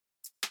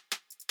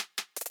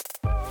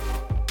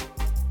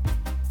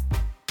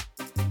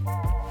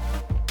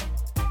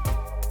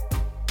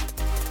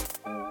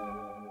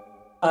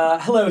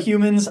Hello,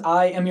 humans.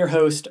 I am your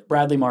host,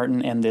 Bradley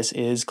Martin, and this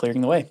is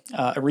Clearing the Way,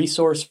 a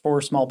resource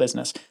for small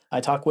business.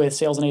 I talk with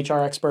sales and HR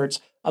experts,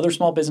 other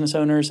small business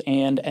owners,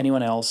 and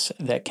anyone else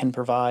that can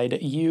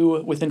provide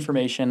you with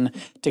information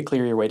to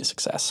clear your way to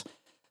success.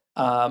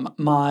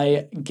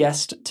 My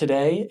guest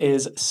today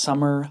is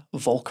Summer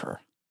Voelker,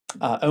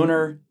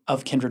 owner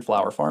of Kindred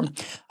Flower Farm.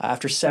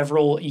 After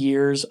several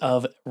years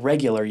of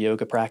regular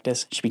yoga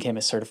practice, she became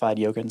a certified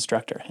yoga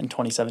instructor in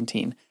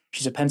 2017.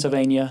 She's a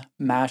Pennsylvania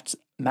master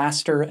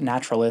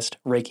naturalist,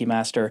 Reiki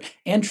master,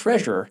 and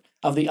treasurer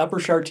of the Upper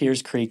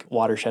Chartiers Creek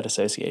Watershed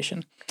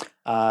Association.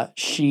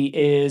 She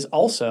is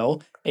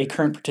also a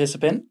current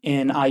participant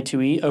in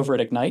I2E over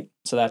at Ignite,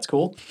 so that's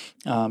cool.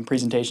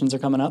 Presentations are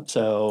coming up,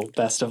 so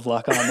best of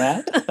luck on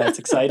that. That's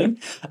exciting.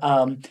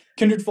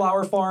 Kindred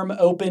Flower Farm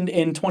opened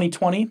in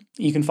 2020.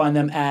 You can find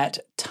them at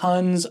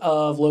tons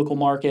of local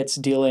markets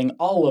dealing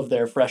all of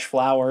their fresh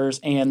flowers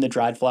and the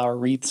dried flower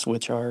wreaths,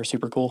 which are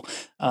super cool.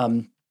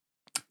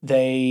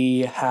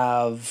 They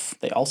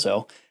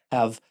also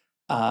have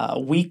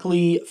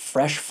weekly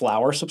fresh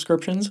flower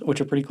subscriptions, which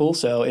are pretty cool.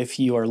 So if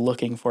you are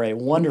looking for a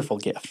wonderful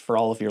gift for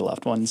all of your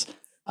loved ones,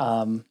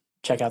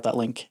 check out that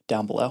link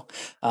down below.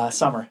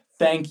 Summer,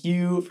 thank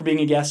you for being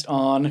a guest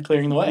on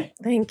Clearing the Way.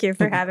 Thank you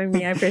for having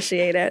me. I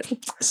appreciate it.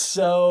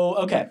 So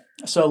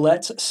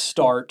let's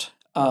start.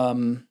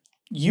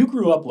 You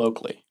grew up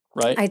locally,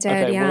 right? I did,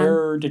 okay, yeah.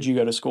 Where did you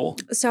go to school?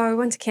 So I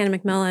went to Cannon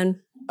McMillan.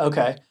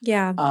 Okay.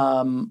 Yeah.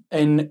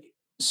 And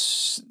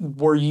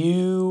were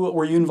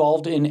you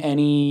involved in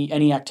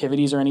any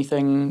activities or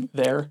anything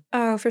there?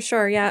 Oh, for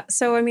sure. Yeah.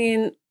 So, I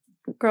mean,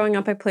 growing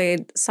up, I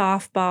played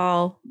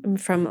softball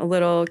from a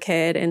little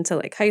kid into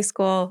like high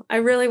school. I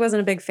really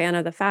wasn't a big fan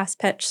of the fast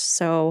pitch,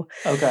 so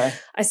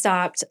I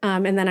stopped.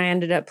 And then I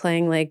ended up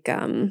playing like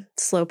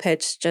slow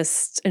pitch,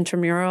 just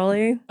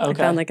intramurally. I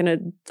found like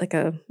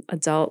a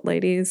adult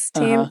ladies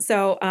team.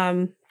 So,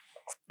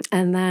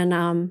 and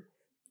then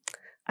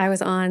I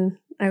was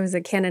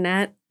a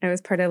Canonette. I was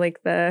part of like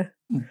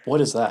What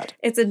is that?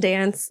 It's a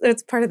dance.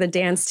 It's part of the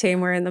dance team.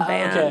 We're in the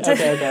band.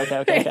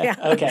 Okay. Yeah.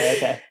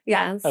 Okay.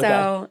 Yeah.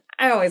 So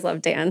I always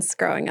loved dance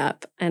growing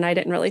up, and I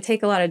didn't really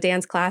take a lot of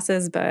dance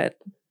classes, but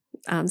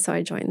so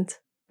I joined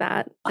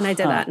that, and I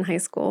did that in high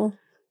school.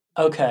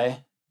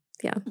 Okay.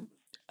 Yeah.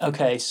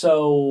 Okay.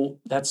 So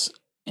that's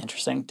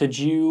interesting. Did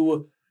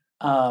you,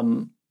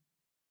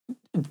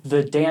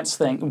 the dance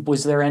thing,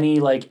 was there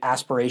any like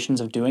aspirations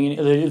of doing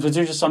it? Was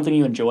there just something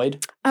you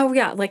enjoyed? Oh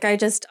yeah. Like I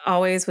just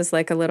always was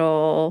like a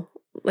little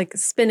like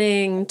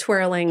spinning,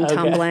 twirling,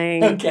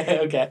 tumbling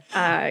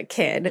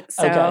kid.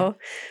 So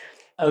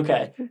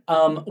Okay.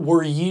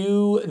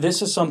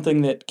 This is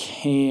something that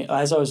came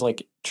as I was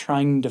like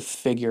trying to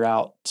figure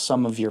out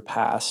some of your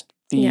past.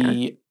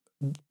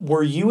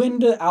 Were you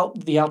into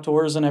the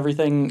outdoors and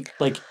everything,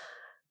 like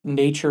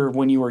nature,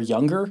 when you were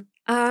younger?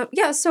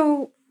 Yeah.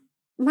 So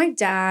my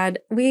dad,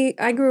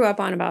 I grew up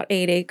on about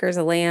 8 acres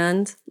of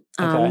land.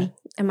 And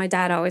my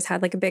dad always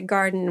had like a big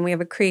garden, and we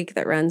have a creek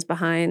that runs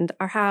behind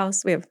our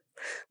house. We have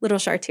little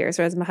Chartiers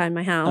runs behind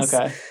my house.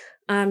 Okay.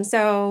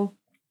 So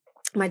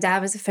my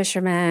dad was a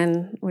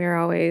fisherman. We were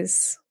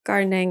always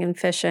gardening and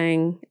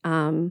fishing.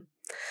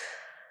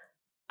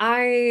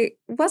 I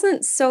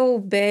wasn't so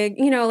big,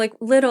 like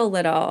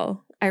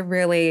little. I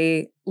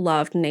really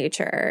loved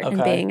nature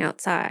and being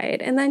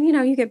outside. And then,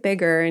 you get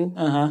bigger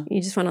and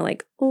you just want to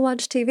like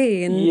watch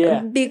TV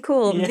and be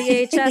cool,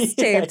 VHS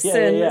tapes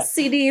and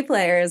CD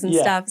players and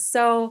stuff.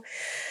 So,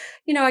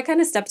 I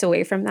kind of stepped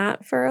away from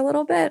that for a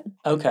little bit.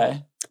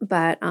 Okay.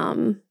 But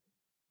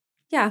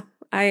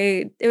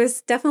it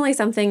was definitely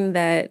something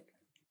that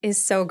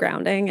is so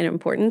grounding and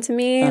important to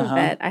me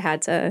that I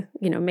had to,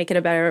 make it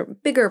a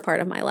bigger part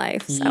of my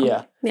life.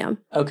 So, yeah.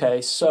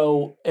 Okay.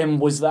 So,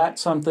 and was that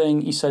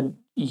something you said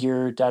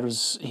your dad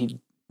he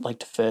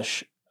liked to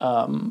fish?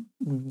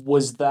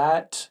 Was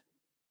that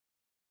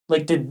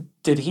like, did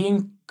he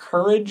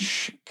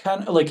encourage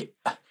kind of like,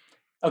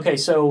 okay,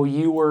 so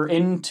you were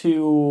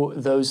into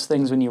those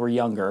things when you were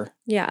younger.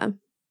 Yeah.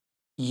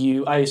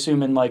 I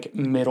assume in like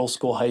middle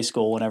school, high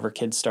school, whenever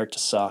kids start to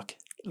suck,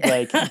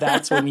 like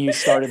that's when you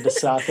started to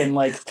suck and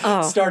like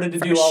started to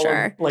do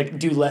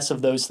do less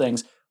of those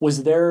things.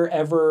 Was there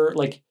ever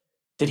like,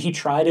 did he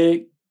try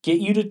to get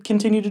you to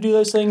continue to do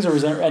those things, or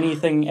was there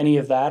any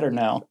of that, or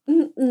no?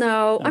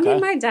 No. Okay. I mean,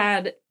 my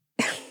dad,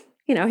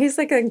 he's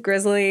like a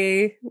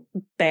grizzly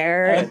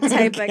bear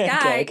type of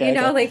guy,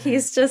 like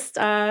he's just,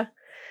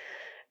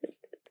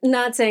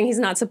 not saying he's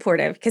not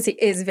supportive, because he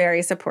is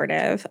very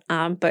supportive,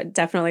 but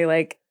definitely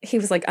like he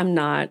was like, I'm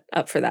not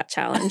up for that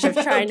challenge of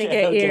trying to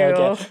get you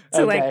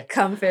to like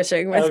come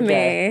fishing with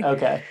me.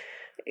 Okay.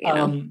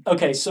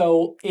 Okay.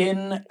 So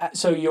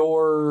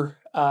you're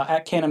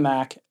at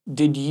Canamac.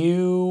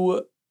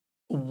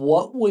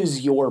 What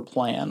was your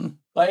plan?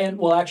 And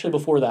well, actually,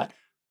 before that,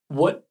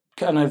 what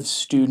kind of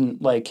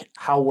student, like,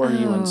 how were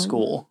you in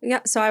school?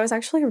 Yeah. So I was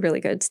actually a really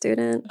good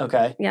student.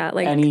 Okay. Yeah.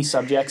 Like any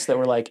subjects that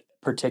were like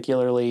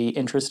particularly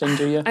interesting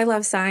to you? I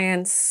love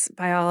science,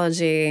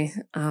 biology.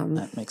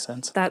 That makes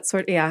sense.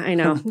 Yeah, I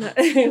know.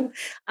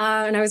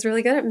 And I was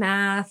really good at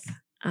math.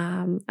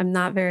 I'm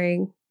not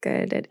very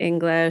good at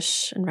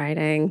English and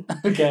writing.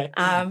 Okay.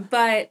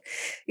 But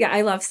yeah,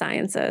 I love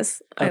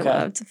sciences. Okay. I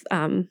loved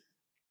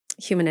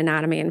human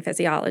anatomy and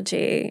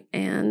physiology.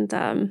 And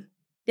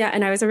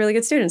and I was a really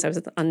good student. So I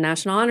was on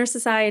National Honor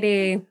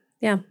Society.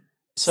 Yeah.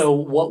 So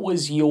what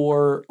was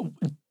your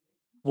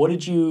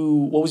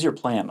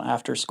plan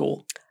after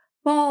school?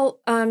 Well,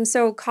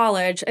 so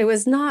college, it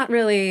was not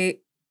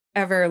really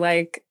ever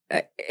like,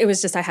 it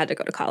was just I had to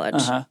go to college.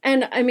 Uh-huh.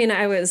 And I mean,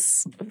 I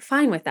was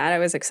fine with that. I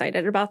was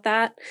excited about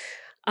that.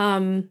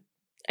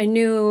 I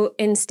knew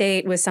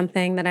in-state was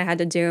something that I had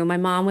to do. My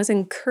mom was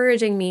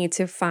encouraging me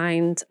to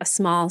find a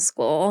small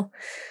school.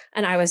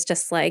 And I was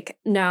just like,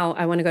 no,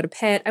 I want to go to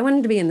Pitt. I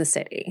wanted to be in the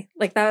city.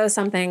 Like that was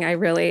something I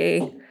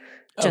really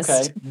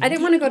just, I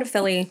didn't want to go to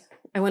Philly.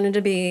 I wanted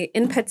to be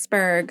in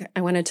Pittsburgh.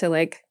 I wanted to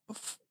like...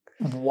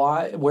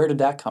 Why? Where did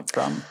that come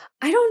from?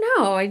 I don't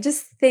know. I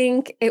just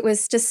think it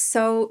was just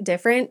so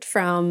different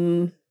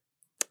from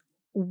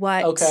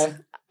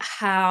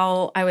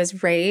how I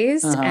was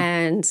raised. Uh-huh.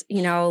 And,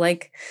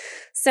 like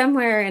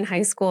somewhere in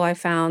high school, I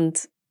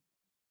found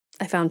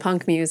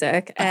punk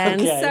music.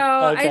 And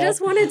I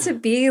just wanted to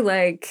be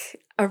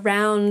like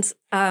around,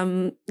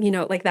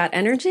 like that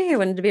energy. I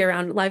wanted to be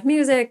around live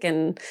music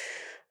and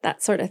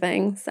that sort of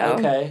thing.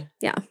 So,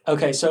 yeah.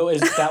 Okay. So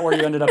is that where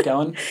you ended up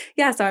going?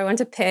 Yeah. So I went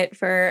to Pitt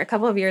for a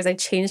couple of years. I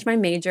changed my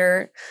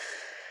major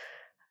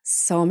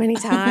so many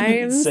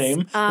times.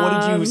 Same.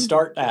 What did you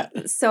start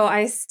at? So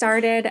I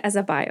started as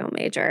a bio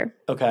major.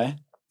 Okay.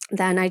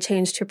 Then I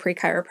changed to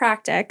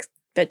pre-chiropractic.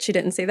 Bet you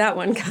didn't see that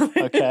one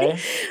coming. Okay.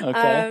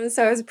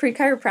 So I was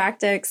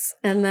pre-chiropractics,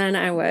 and then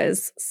I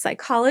was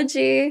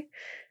psychology,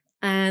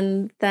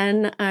 and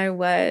then I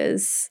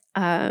was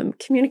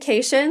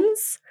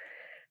communications.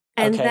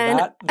 And then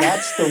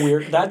that's the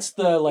weird, that's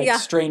the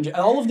strange.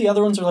 All of the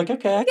other ones are like,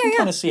 okay, I can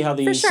kind of see how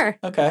these. For sure.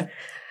 Okay.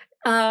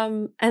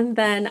 And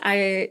then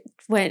I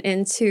went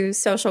into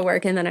social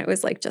work, and then I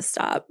was like, just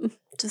stop,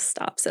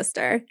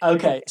 sister.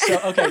 Okay.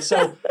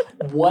 So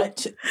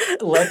what,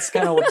 let's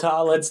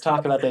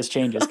talk about those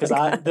changes. Cause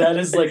that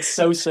is like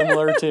so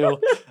similar to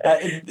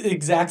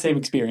exact same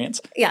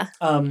experience. Yeah.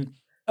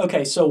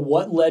 Okay, so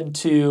what led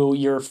to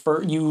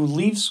you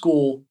leave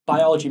school,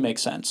 biology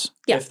makes sense.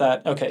 Yeah.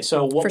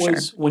 So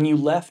when you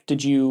left,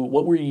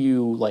 what were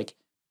you like,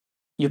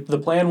 the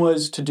plan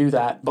was to do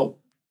that, but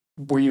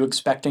were you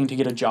expecting to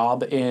get a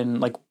job in,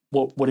 like,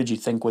 what did you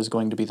think was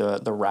going to be the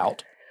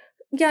route?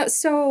 Yeah,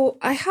 so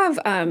I have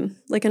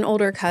like an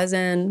older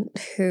cousin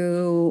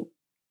who,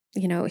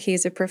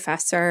 he's a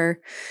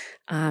professor.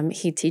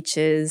 He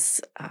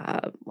teaches,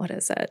 what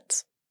is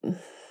it?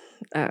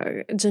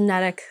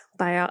 Genetic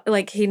bio,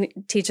 like he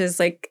teaches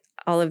like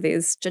all of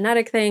these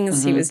genetic things.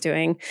 Mm-hmm. He was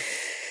doing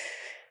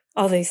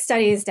all these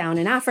studies down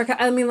in Africa.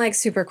 I mean, like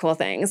super cool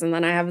things. And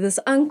then I have this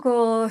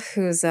uncle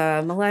who's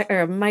a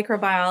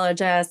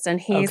microbiologist, and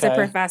he's a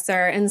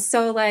professor. And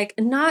so like,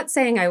 not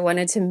saying I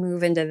wanted to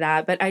move into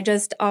that, but I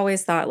just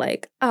always thought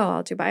like, oh,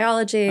 I'll do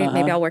biology. Uh-huh.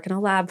 Maybe I'll work in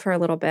a lab for a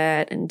little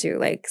bit and do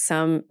like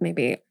some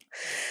maybe,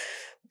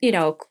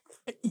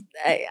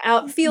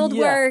 outfield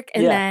work,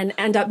 and then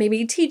end up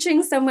maybe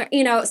teaching somewhere,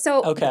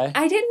 so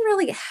I didn't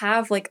really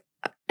have like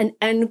an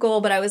end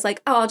goal, but I was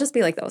like, oh, I'll just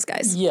be like those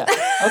guys. Yeah.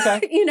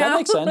 Okay. That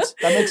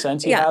makes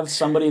sense. You have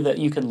somebody that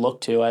you can look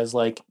to as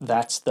like,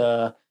 that's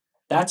an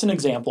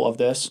example of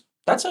this.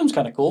 That sounds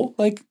kind of cool.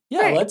 Like,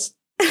 let's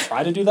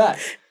try to do that.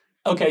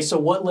 Okay. So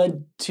what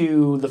led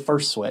to the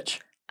first switch?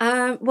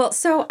 Well,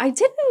 so I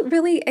didn't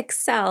really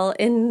excel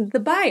in the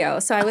bio.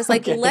 So I was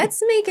like,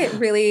 let's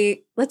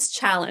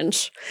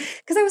challenge.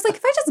 Because I was like,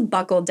 if I just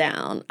buckle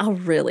down, I'll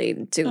really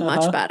do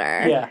much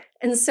better. Yeah.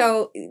 And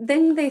so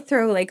then they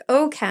throw like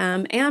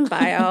OChem and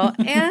bio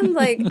and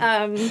like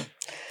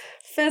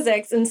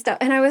physics and stuff.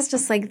 And I was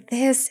just like,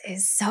 this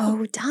is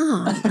so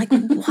dumb. Like,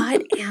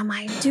 what am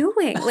I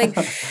doing? Like,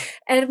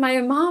 and my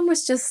mom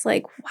was just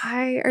like,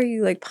 why are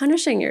you like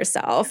punishing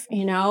yourself?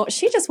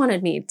 She just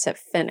wanted me to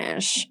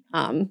finish,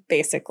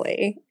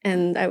 basically.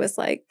 And I was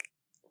like,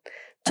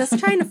 I was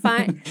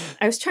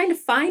trying to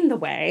find the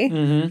way.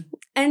 Mm-hmm.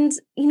 And,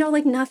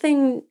 like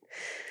nothing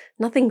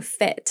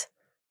fit,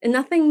 and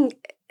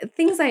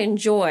things I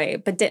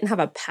enjoy, but didn't have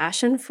a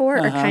passion for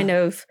are kind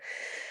of,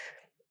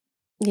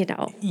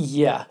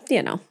 Yeah.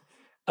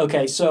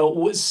 Okay,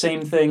 so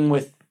same thing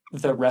with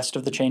the rest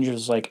of the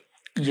changes. Like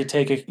you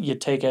take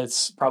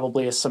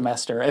probably a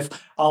semester. If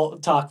I'll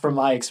talk from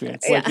my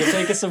experience, like you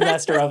take a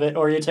semester of it,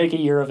 or you take a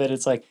year of it.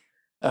 It's like,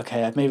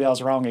 okay, maybe I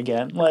was wrong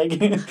again. Like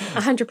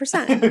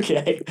 100%.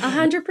 Okay,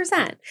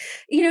 100%.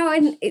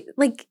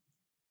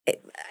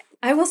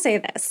 I will say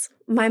this: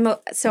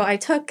 so I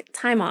took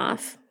time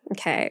off,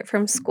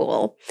 from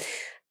school.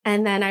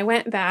 And then I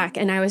went back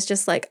and I was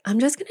just like, I'm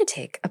just going to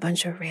take a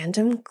bunch of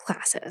random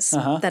classes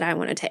that I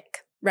want to take,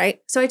 right?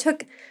 So I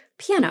took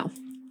piano,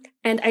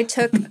 and I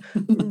took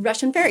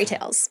Russian fairy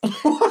tales.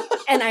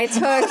 And I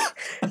took...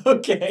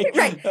 Okay.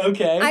 Right.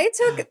 Okay. I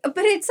took...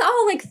 But it's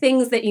all like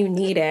things that you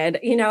needed,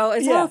 you know?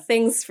 It's all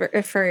things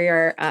for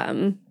your...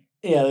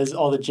 Yeah, there's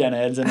all the gen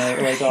eds and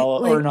like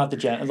all... or not the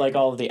gen... like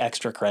all of the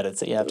extra credits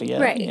that you have to get.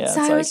 Right. Yeah,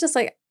 so I was just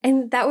like...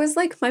 And that was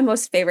like my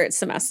most favorite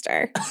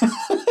semester.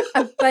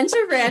 A bunch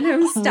of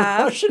random stuff.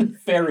 Russian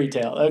fairy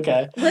tale.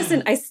 Okay.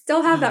 Listen, I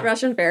still have that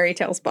Russian fairy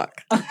tales book.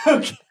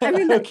 Okay. I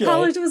mean,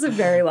 college was a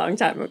very long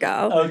time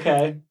ago.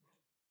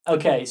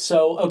 Okay.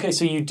 So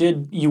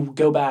you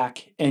go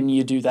back and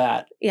you do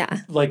that.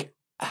 Yeah. Like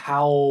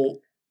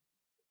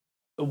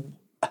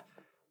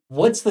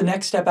what's the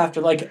next step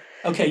after? Like,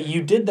 okay,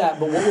 you did that,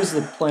 but what was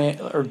the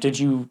plan? Or did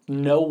you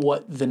know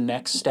what the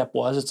next step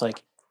was? It's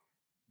like,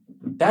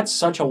 that's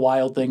such a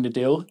wild thing to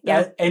do.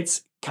 Yeah.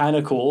 It's kind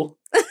of cool.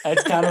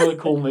 It's kind of a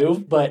cool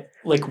move, but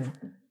like,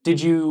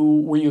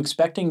 were you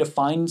expecting to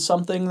find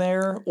something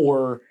there,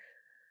 or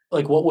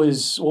like what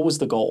was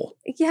the goal?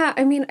 Yeah,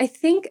 I mean, I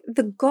think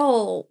the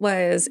goal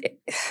was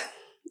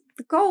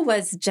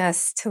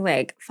just to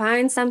like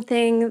find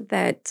something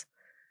that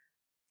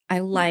I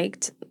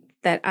liked,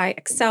 that I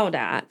excelled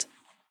at,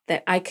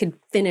 that I could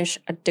finish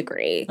a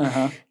degree.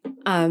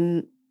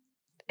 And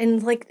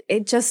like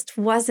it just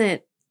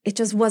wasn't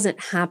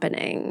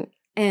happening.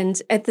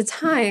 And at the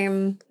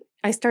time,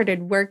 I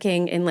started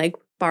working in like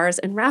bars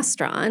and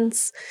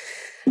restaurants,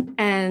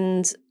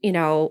 and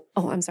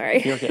I'm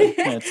sorry. You're okay.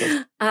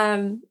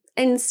 Yeah,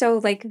 and so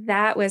like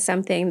that was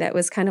something that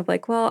was kind of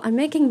like, well, I'm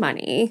making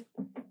money.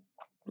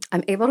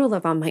 I'm able to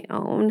live on my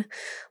own.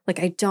 Like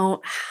I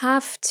don't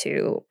have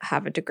to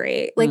have a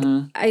degree. Like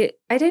I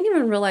didn't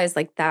even realize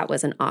like that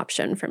was an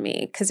option for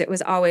me, because it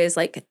was always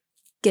like,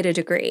 get a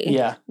degree.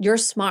 Yeah. You're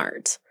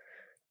smart.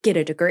 Get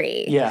a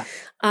degree. Yeah.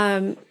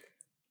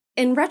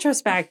 In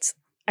retrospect,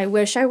 I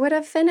wish I would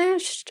have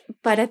finished,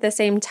 but at the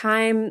same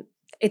time,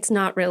 it's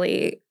not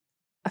really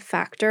a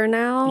factor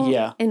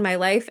now in my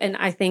life. And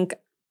I think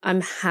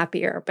I'm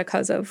happier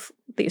because of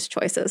these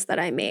choices that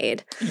I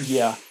made.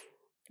 Yeah.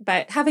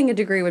 But having a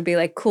degree would be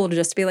like cool to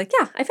just be like,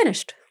 yeah, I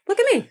finished. Look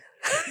at me.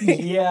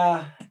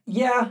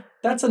 Yeah.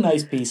 That's a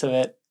nice piece of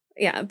it.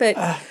 Yeah. But,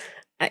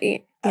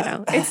 it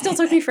still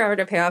took me forever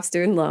to pay off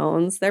student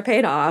loans. They're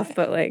paid off,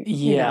 but like,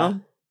 you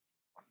know.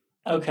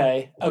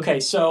 Okay.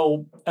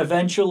 So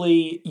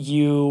eventually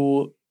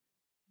you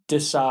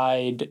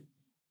decide,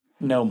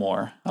 no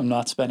more. I'm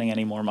not spending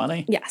any more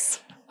money.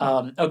 Yes.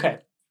 Okay.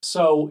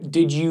 So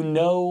did you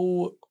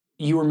know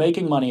you were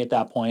making money at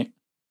that point?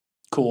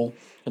 Cool.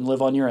 And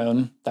live on your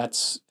own.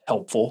 That's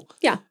helpful.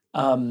 Yeah.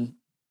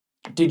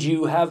 Did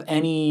you have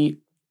any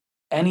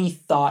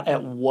thought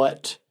at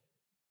what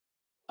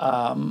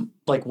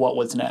what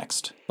was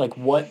next? Like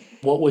what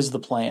was the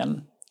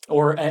plan?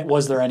 Or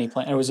was there any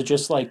plan? Or was it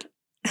just like,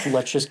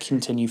 let's just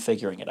continue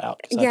figuring it out?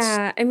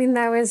 Yeah, I mean,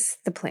 that was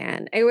the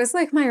plan. It was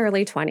like my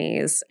early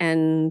 20s,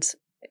 and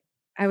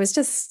I was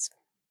just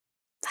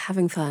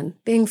having fun,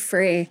 being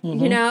free,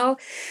 you know?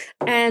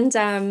 And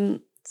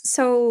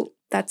so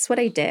that's what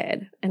I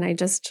did. And I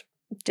just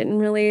didn't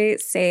really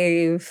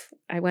save.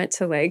 I went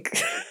to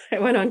I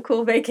went on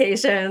cool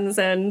vacations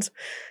and,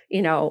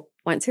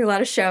 went to a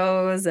lot of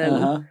shows,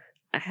 and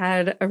I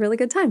had a really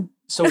good time.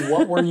 So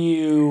what were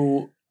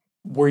you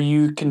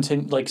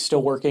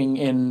still working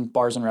in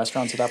bars and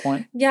restaurants at that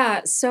point?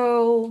 Yeah.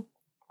 So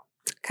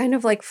kind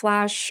of like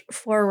flash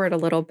forward a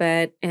little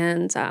bit,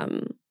 and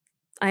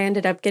I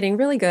ended up getting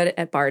really good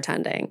at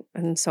bartending.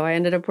 And so I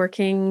ended up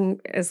working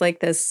as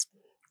like this,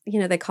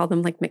 they call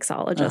them like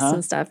mixologists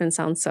and stuff, and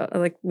sounds so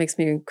like makes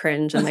me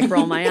cringe and like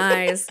roll my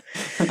eyes.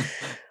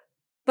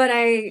 But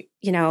I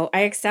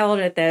excelled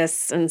at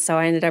this, and so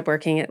I ended up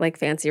working at like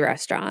fancy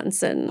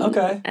restaurants, and that's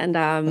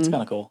kind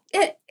of cool.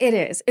 It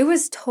is. It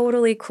was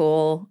totally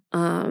cool.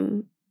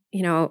 And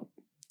a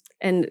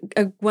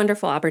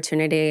wonderful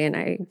opportunity, and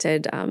I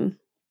did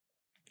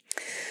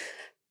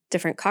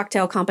different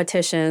cocktail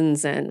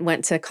competitions and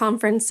went to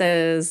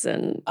conferences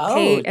and and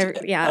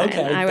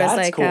I was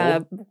like cool.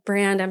 A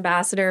brand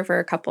ambassador for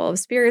a couple of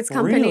spirits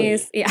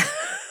companies. Really? Yeah.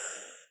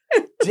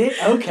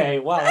 Okay,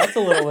 wow, that's a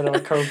little bit of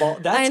a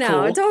curveball. That's I know,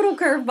 cool. A total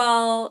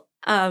curveball.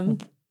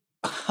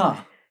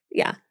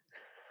 Yeah.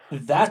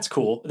 That's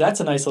cool.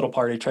 That's a nice little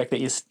party trick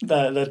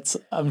that's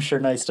I'm sure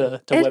nice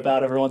to whip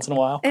out every once in a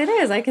while. It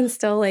is. I can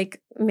still like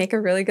make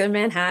a really good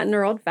Manhattan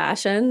or old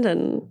fashioned,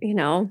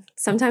 and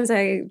sometimes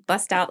I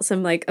bust out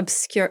some like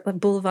obscure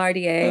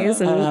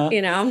boulevardiers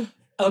and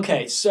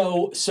Okay,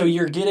 so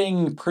you're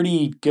getting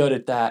pretty good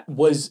at that.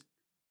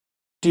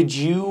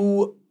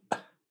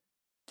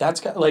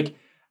 That's like,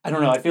 I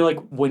don't know. I feel like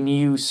when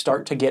you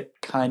start to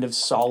get kind of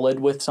solid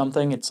with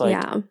something, it's like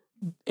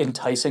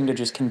enticing to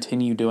just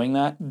continue doing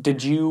that.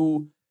 Did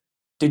you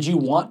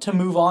want to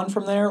move on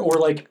from there, or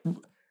like,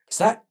 is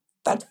that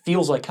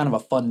feels like kind of a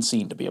fun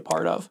scene to be a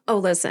part of? Oh,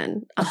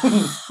 listen,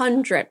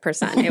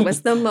 100%. It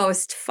was the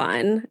most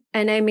fun.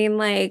 And I mean,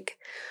 like,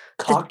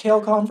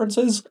 cocktail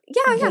conferences?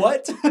 Yeah.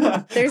 What?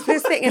 There's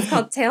this thing. It's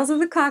called Tales of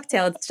the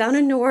Cocktail. It's down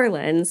in New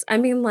Orleans. I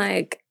mean,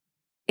 like,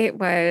 It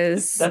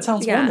was. That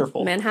sounds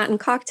wonderful. Manhattan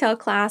Cocktail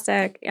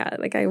Classic. Yeah,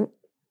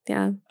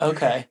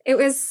 Okay. It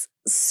was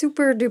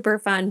super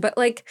duper fun. But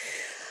like,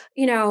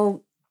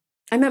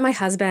 I met my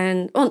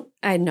husband. Well,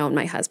 I had known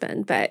my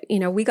husband, but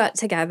we got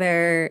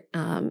together,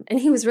 and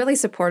he was really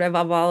supportive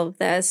of all of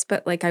this.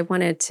 But like, I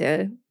wanted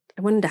to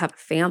have a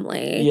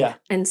family. Yeah.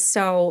 And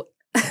so,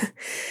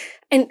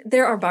 and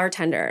there are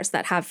bartenders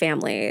that have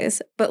families,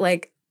 but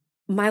like,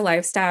 my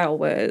lifestyle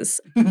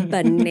was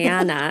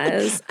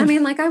bananas. I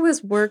mean, like, I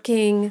was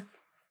working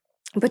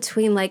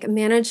between like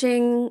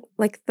managing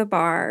like the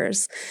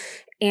bars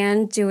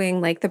and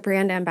doing like the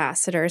brand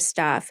ambassador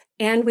stuff.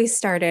 And we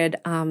started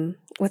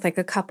with like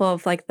a couple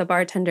of like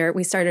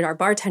we started our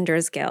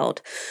bartenders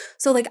guild.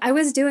 So like I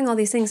was doing all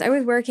these things. I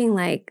was working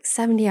like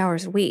 70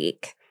 hours a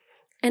week.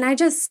 And I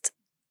just,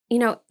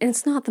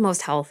 it's not the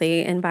most healthy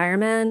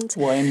environment.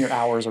 Well, and your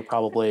hours are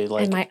probably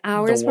like and my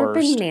hours were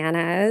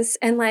bananas.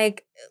 And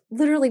like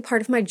literally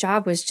part of my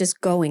job was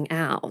just going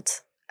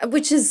out,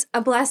 which is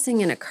a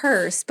blessing and a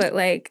curse. But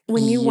like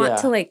when you want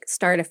to like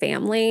start a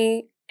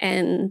family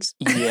and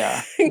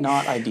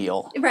not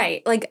ideal.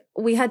 Right. Like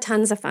we had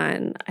tons of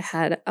fun. I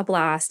had a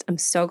blast. I'm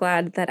so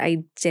glad that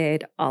I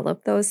did all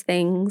of those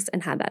things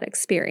and had that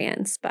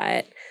experience.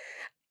 But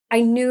I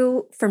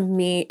knew for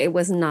me, it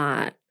was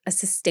not a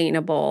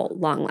sustainable,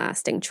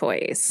 long-lasting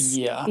choice.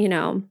 Yeah.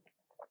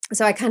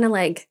 So I kind of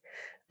like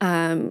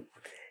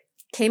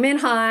came in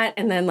hot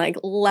and then like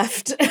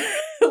left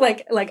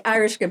like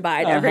Irish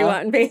goodbye to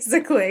everyone,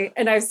 basically.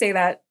 And I say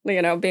that,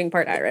 being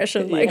part Irish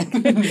and like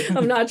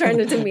I'm not trying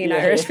to demean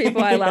Irish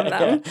people. I love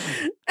them.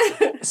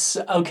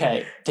 So,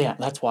 okay. Damn,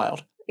 that's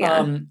wild.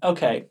 Yeah.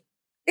 Okay.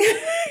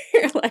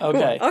 You're like,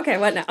 okay,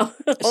 what now?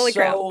 Holy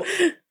crap.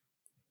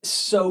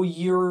 So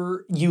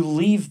you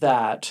leave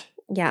that.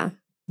 Yeah.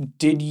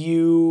 Did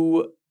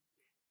you,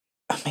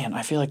 man,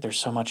 I feel like there's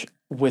so much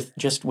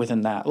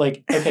within that.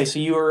 Like, okay, so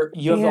you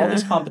have all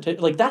these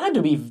competition, like that had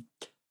to be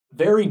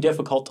very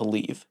difficult to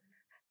leave.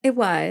 It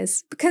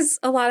was, because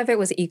a lot of it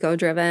was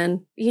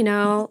ego-driven,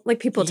 like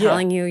people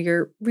telling you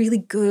you're really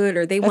good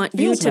or they want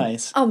you to.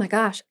 Nice. Oh my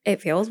gosh,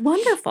 it feels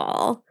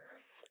wonderful.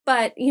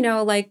 But,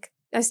 like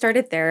I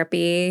started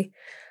therapy,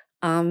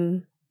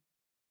 and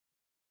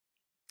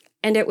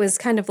it was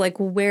kind of like,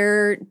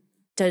 where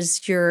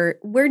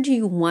do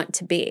you want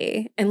to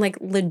be? And like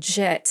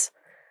legit,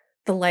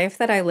 the life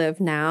that I live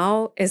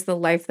now is the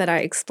life that I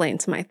explained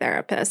to my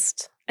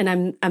therapist. And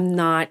I'm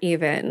not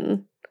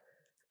even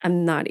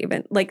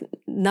like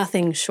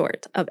nothing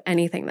short of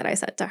anything that I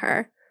said to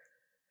her.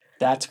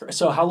 That's great.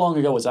 So how long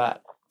ago was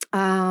that?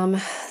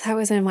 That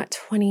was in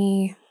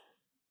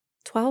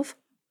 2012?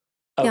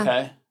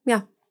 Okay.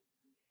 Yeah.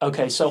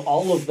 Okay, so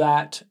all of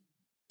that,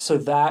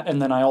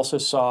 and then I also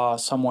saw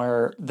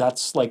somewhere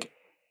that's like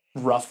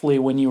roughly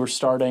when you were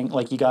starting,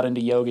 like you got into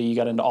yoga, you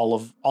got into all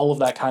of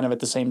that kind of at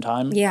the same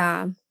time?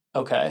 Yeah.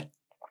 Okay,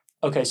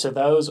 so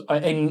those,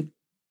 and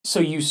so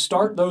you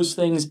start those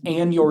things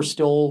and you're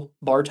still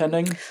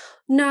bartending?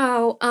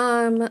 No,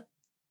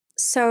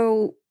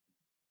 so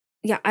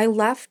yeah, I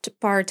left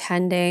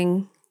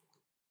bartending.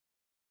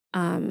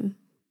 I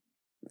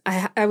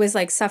was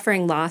like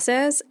suffering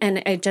losses,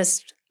 and I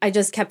just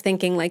kept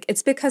thinking like,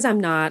 it's because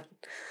I'm not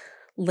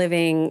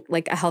living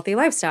like a healthy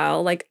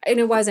lifestyle. Like, and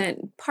it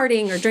wasn't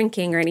partying or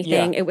drinking or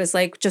anything. It was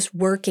like just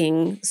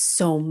working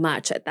so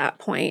much at that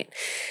point.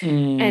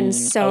 And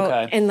so,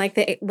 and like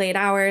the late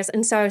hours.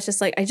 And so I was just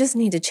like, I just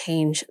need to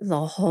change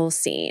the whole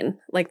scene,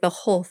 like the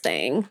whole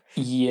thing.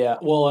 Yeah.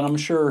 Well, and I'm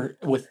sure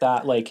with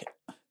that, like,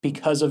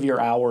 because of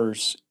your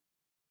hours,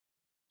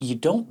 you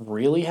don't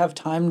really have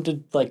time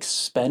to like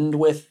spend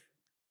with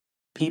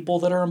people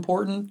that are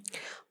important.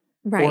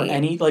 Right.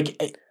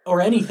 Or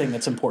anything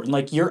that's important.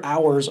 Like your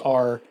hours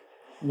are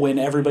when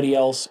everybody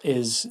else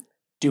is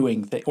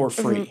doing or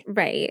free.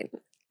 Right.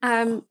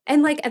 And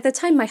like at the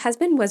time, my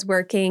husband was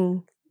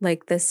working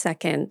like the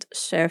second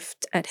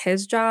shift at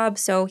his job.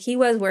 So he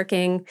was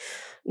working,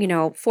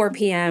 4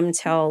 p.m.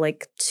 till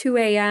like 2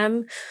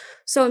 a.m.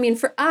 So, I mean,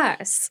 for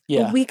us,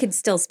 we could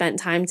still spend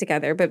time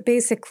together, but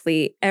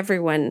basically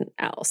everyone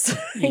else,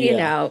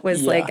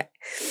 was like,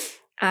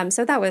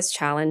 so that was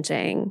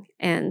challenging.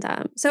 And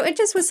so it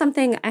just was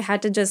something I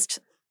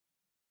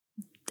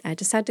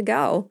just had to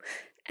go.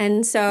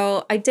 And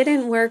so I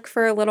didn't work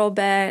for a little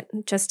bit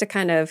just to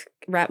kind of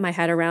wrap my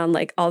head around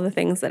like all the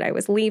things that I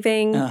was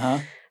leaving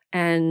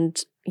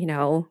and,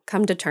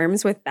 come to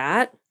terms with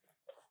that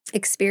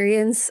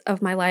experience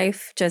of my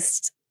life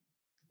just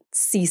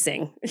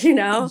ceasing,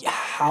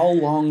 How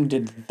long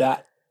did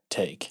that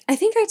take? I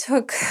think I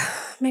took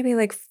maybe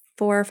like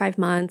 4 or 5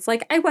 months.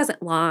 Like I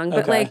wasn't long,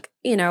 but like,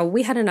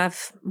 we had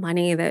enough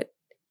money that,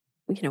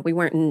 we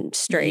weren't in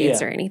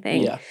straits or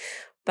anything. Yeah.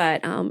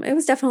 But it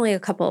was definitely a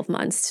couple of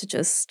months to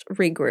just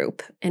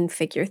regroup and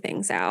figure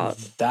things out.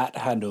 That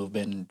had to have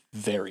been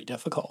very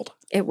difficult.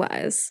 It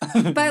was.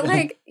 But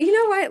like, you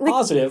know what? Like,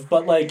 positive,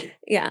 but like,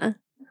 yeah,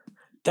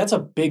 that's a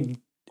big,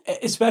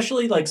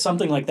 especially like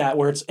something like that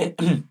where it's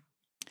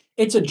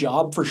a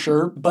job for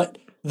sure, but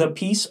the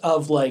piece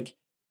of like,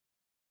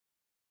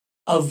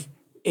 of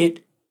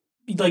it,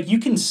 like you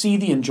can see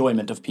the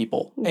enjoyment of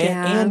people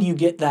and you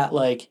get that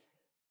like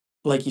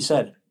you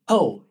said,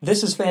 oh,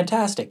 this is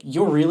fantastic.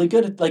 You're really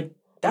good at like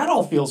that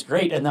all feels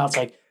great. And now it's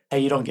like, hey,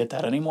 you don't get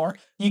that anymore.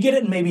 You get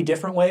it in maybe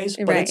different ways,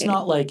 but it's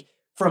not like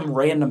from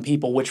random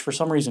people, which for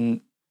some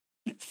reason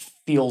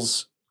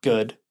feels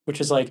good,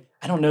 which is like,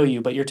 I don't know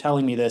you, but you're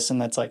telling me this.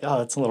 And that's like,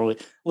 oh, it's a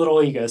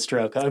little ego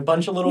stroke, a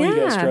bunch of little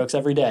ego strokes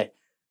every day.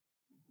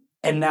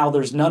 And now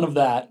there's none of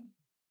that.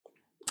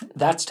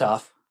 That's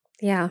tough.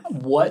 Yeah.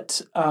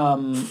 What,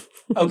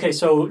 okay,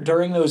 so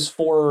during those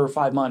 4 or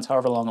 5 months,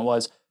 however long it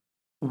was,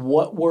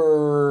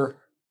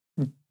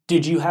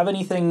 did you have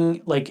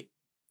anything like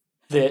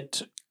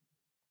that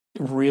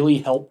really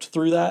helped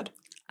through that?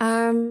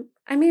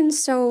 I mean,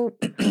 so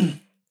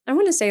I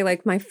want to say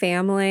like my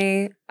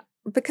family,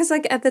 because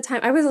like at the time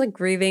I was like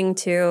grieving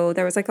too.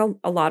 There was like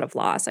a lot of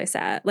loss, I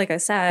said.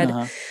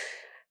 Uh-huh.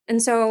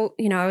 And so,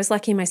 you know, I was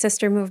lucky my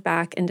sister moved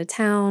back into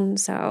town.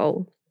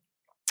 So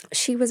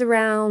she was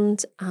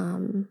around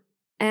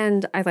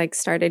and I like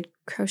started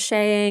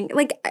crocheting.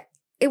 Like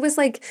it was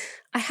like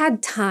I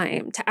had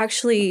time to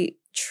actually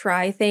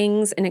try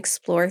things and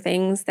explore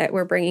things that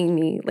were bringing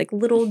me like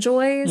little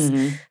joys.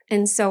 Mm-hmm.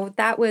 And so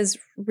that was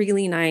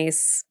really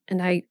nice. And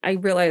I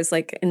realized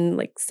like in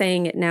like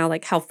saying it now,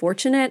 like how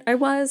fortunate I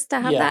was to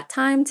have that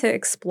time to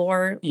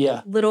explore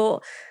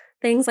little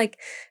things like,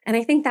 and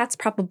I think that's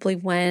probably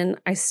when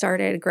I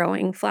started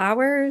growing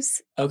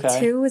flowers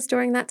too, was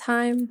during that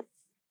time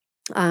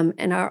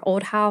in our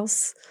old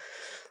house.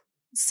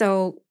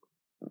 So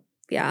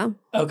yeah.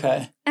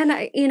 Okay. And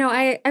I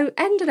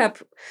ended up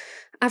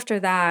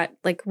after that,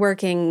 like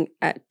working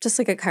at just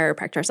like a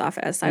chiropractor's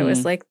office. I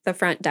was like the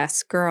front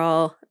desk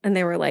girl and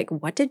they were like,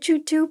 what did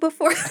you do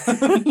before? I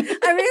mean,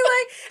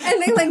 like,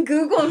 and they like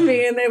Googled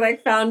me and they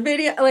like found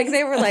video. Like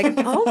they were like,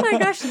 oh my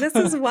gosh, this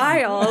is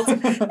wild,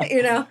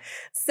 you know?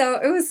 So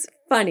it was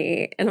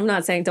funny. And I'm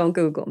not saying don't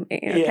Google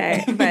me.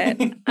 Okay.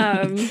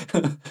 Yeah.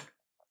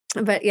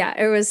 But yeah,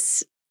 it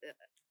was,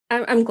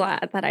 I'm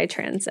glad that I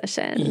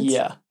transitioned.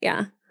 Yeah.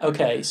 Yeah.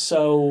 Okay.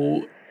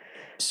 So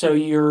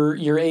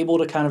you're able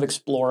to kind of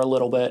explore a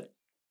little bit.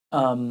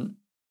 Man,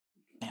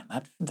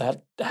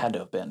 that had to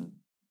have been.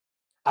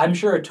 I'm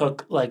sure it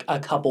took like a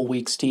couple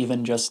weeks to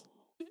even just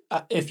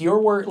if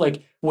your work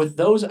like with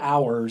those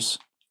hours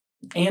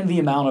and the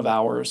amount of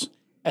hours,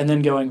 and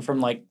then going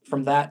from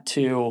that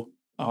to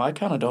I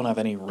kind of don't have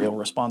any real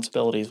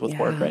responsibilities with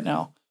work right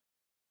now.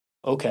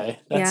 Okay,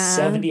 that's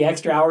 70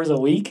 extra hours a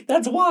week.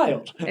 That's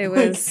wild. It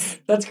was.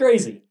 That's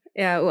crazy.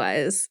 Yeah, it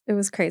was. It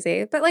was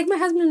crazy. But like my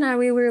husband and I,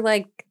 we were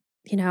like,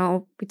 you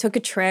know, we took a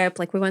trip,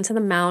 like we went to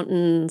the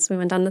mountains. We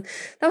went that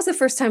was the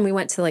first time we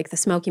went to like the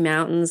Smoky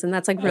Mountains. And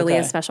that's like really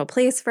a special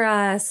place for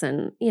us.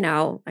 And, you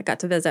know, I got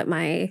to visit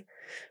my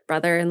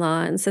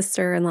brother-in-law and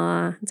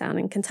sister-in-law down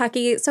in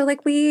Kentucky. So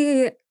like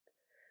we,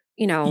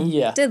 you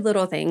know, did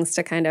little things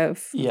to kind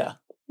of,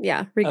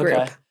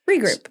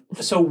 regroup.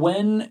 So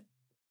when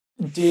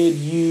did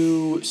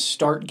you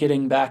start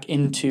getting back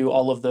into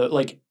all of the,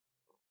 like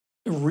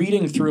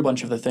reading through a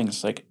bunch of the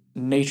things, like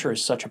nature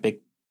is such a big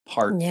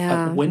part.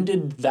 Yeah. When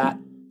did that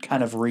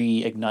kind of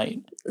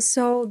reignite?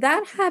 So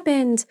that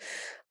happened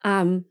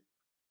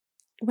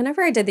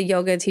whenever I did the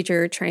yoga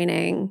teacher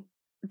training,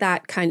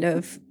 that kind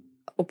of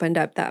opened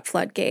up that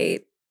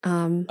floodgate.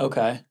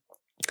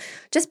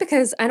 Just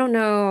because I don't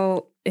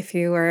know if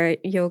you are a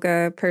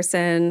yoga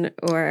person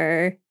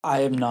or...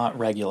 I am not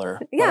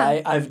regular,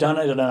 but I've done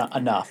it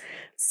enough.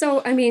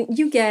 So, I mean,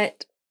 you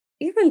get...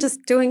 even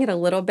just doing it a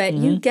little bit,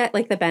 you get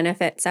like the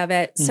benefits of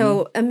it.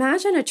 So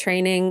imagine a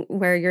training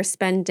where you're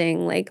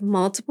spending like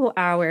multiple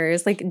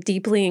hours, like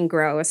deeply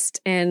engrossed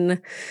in,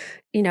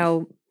 you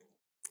know,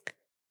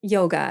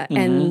 yoga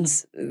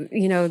and,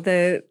 you know,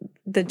 the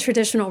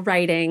traditional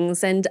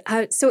writings. And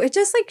so it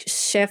just like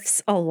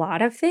shifts a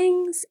lot of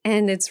things.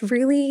 And it's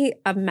really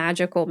a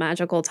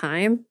magical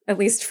time, at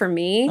least for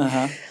me.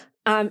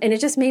 And it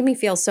just made me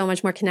feel so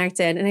much more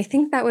connected. And I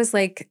think that was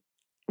like,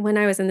 when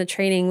I was in the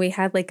training, we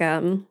had like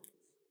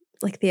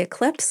the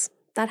eclipse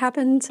that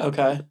happened.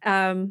 Okay.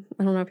 I don't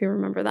know if you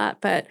remember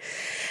that, but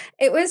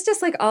it was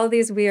just like all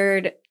these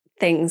weird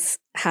things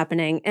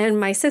happening. And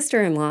my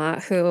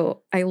sister-in-law, who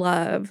I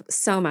love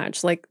so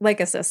much, like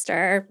a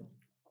sister,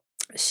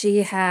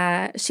 she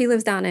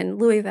lives down in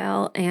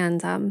Louisville,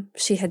 and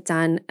she had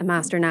done a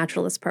master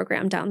naturalist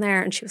program down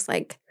there. And she was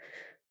like,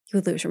 you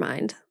would lose your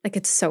mind. Like,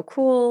 it's so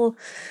cool.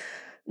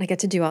 And I get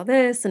to do all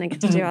this and I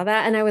get to do all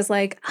that. And I was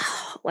like,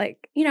 oh,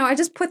 like, you know, I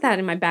just put that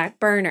in my back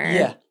burner.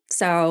 Yeah.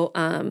 So,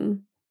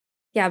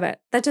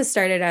 but that just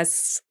started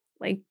as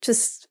like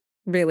just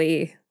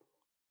really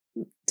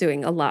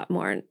doing a lot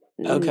more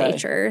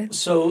nature.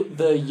 So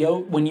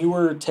when you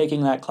were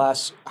taking that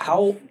class,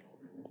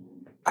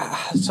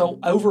 so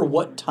over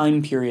what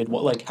time period?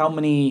 How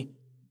many?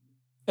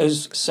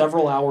 Is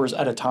several hours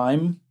at a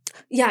time?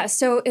 Yeah,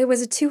 so it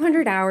was a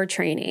 200-hour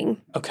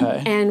training.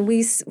 Okay. And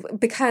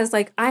because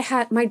like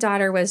my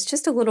daughter was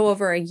just a little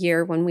over a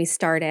year when we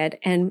started.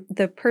 And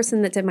the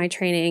person that did my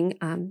training,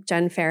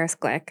 Jen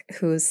Ferris-Glick,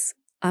 who's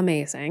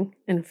amazing.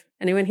 And if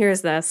anyone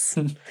hears this,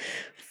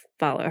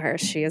 follow her.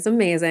 She is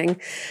amazing.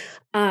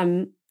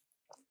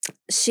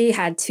 She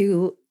had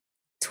 2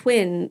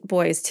 twin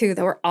boys too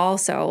that were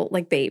also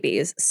like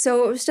babies.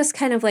 So it was just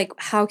kind of like,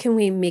 how can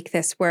we make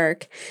this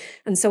work?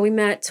 And so we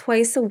met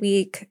twice a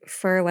week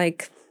for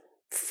like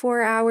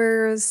 4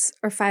 hours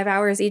or 5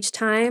 hours each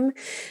time.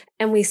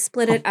 And we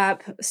split it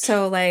up.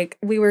 So like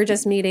we were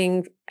just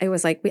meeting, it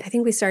was like, I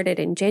think we started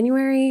in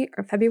January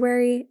or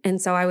February.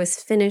 And so I was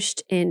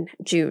finished in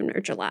June or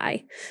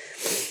July.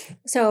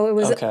 So it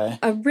was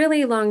a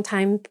really long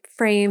time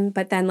frame.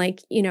 But then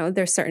like,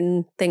 there's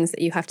certain things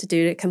that you have to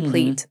do to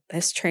complete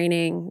this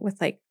training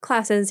with like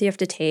classes you have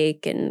to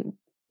take. And,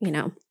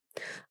 I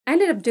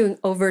ended up doing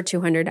over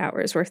 200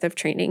 hours worth of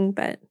training,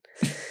 but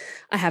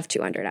I have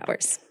 200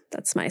 hours.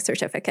 That's my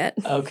certificate.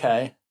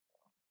 Okay.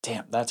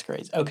 Damn, that's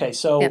great. Okay,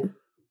 so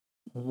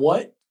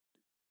why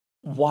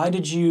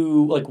did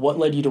you, like, what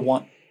led you to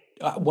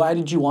why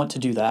did you want to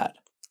do that?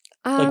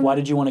 Like, why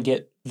did you want to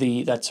get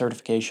that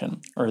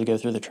certification or to go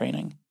through the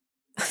training?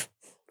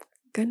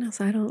 Goodness,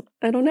 I don't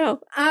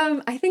know.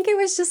 I think it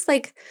was just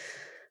like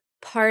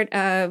part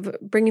of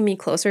bringing me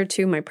closer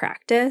to my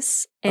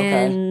practice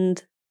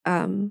and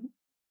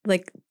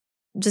like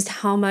just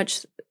how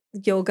much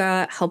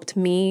yoga helped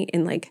me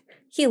in like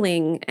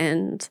healing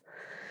and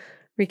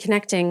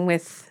reconnecting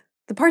with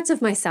the parts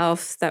of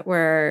myself that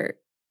were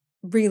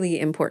really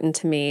important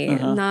to me,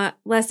 not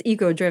less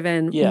ego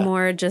driven,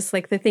 more just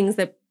like the things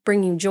that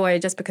bring you joy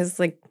just because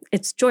like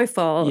it's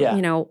joyful,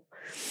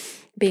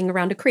 being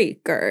around a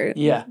creek or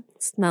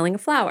smelling a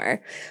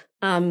flower.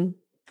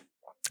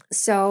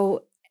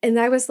 So, and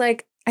I was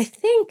like, I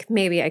think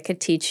maybe I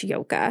could teach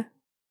yoga.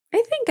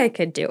 I think I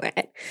could do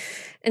it.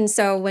 And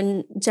so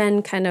when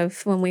Jen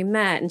when we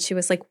met and she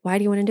was like, why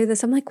do you want to do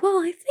this? I'm like, well,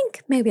 I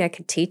think maybe I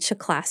could teach a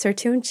class or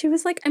two. And she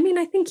was like, I mean,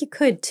 I think you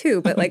could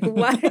too, but like,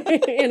 why,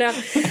 And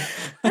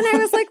I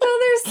was like, well,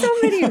 there's so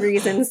many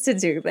reasons to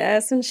do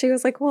this. And she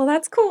was like, well,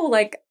 that's cool.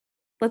 Like,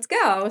 let's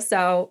go.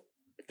 So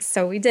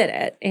we did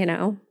it,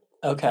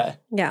 Okay.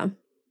 Yeah.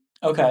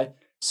 Okay.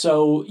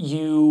 So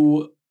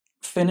you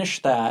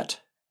finished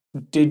that.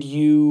 Did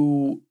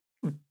you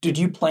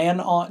plan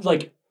on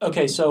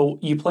so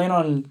you plan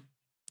on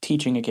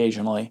teaching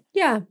occasionally.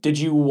 Yeah. Did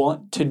you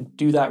want to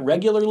do that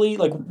regularly?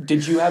 Like,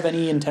 did you have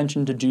any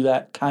intention to do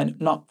that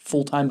not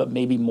full time, but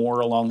maybe more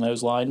along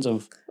those lines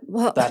of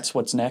that's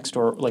what's next,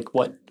 or like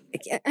what?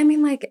 I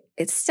mean, like,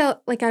 it's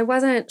still like I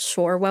wasn't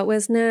sure what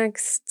was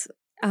next.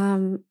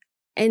 And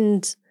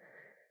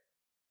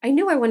I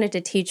knew I wanted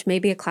to teach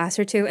maybe a class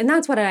or two. And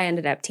that's what I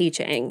ended up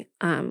teaching,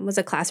 was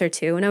a class or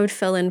two. And I would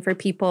fill in for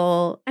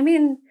people. I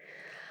mean,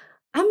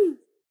 I'm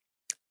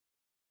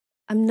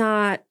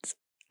not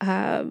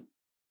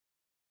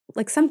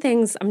like some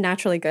things I'm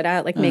naturally good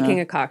at, like making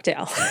a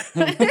cocktail,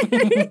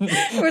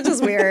 which is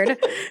weird.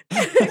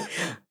 But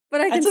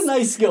that's a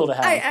nice skill to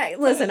have.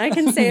 Listen, I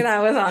can say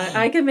that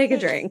I can make a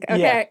drink.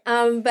 Okay.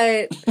 Yeah.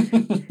 But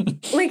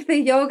like the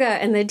yoga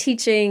and the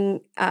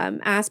teaching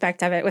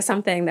aspect of it was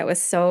something that was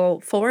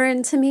so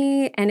foreign to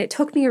me. And it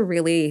took me a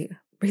really,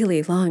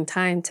 really long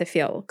time to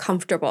feel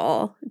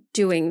comfortable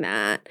doing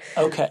that.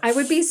 Okay. I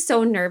would be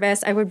so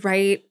nervous. I would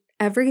write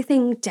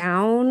everything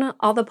down,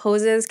 all the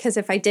poses, because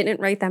if I didn't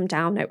write them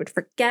down, I would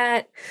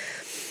forget.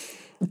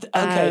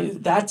 Okay,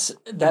 that's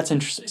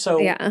interesting.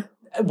 So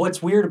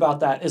what's weird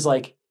about that is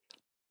like,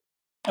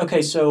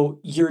 okay, so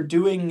you're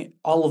doing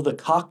all of the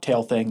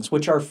cocktail things,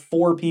 which are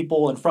for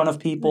people, in front of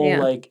people,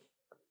 like,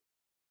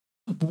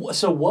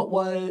 so what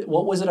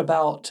was it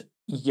about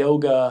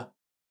yoga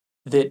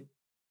that,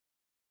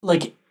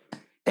 like,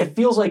 it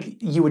feels like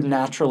you would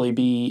naturally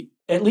be,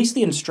 at least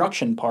the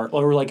instruction part,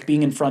 or like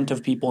being in front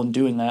of people and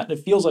doing that, it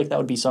feels like that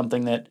would be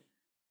something that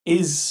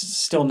is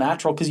still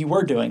natural because you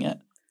were doing it.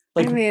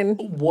 Like, I mean,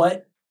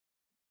 what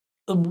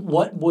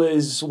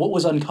was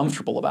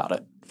uncomfortable about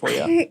it for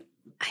you?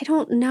 I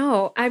don't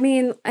know. I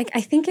mean,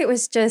 I think it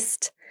was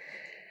just,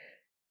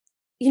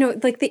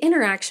 like the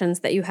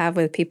interactions that you have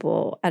with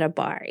people at a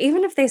bar,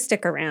 even if they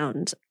stick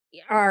around,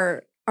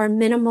 are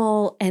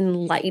minimal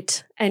and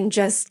light and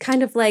just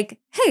kind of like,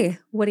 hey,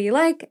 what do you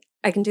like?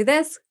 I can do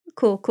this.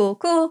 Cool, cool,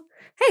 cool.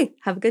 Hey,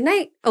 have a good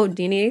night. Oh,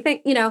 do you need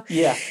anything?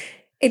 Yeah.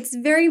 It's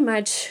very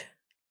much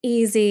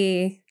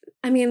easy.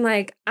 I mean,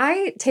 like,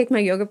 I take my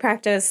yoga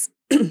practice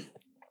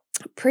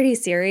pretty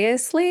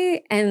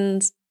seriously.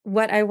 And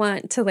what I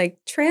want to like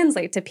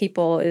translate to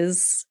people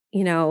is,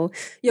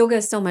 yoga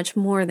is so much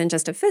more than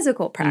just a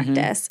physical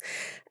practice.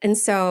 And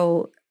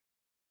so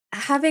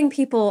having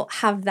people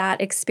have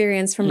that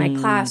experience from my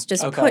class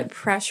just put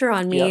pressure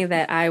on me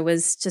that I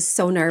was just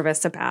so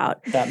nervous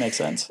about. That makes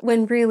sense.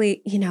 When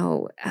really,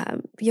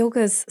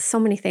 yoga is so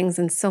many things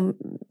and so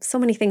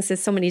many things to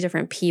so many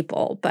different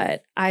people.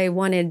 But I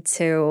wanted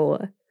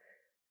them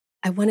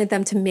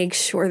to make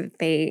sure that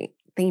they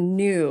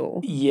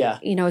knew. Yeah.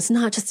 It's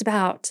not just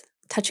about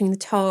touching the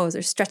toes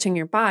or stretching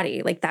your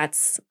body. Like,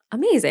 that's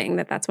amazing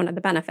that's one of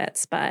the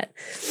benefits. But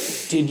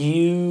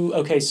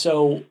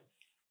so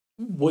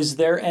was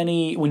there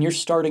any, when you're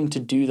starting to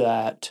do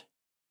that,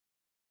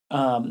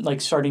 like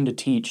starting to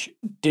teach,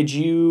 did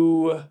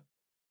you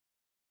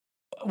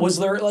was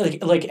there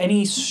like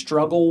any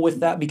struggle with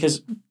that?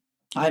 Because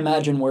I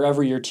imagine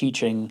wherever you're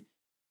teaching,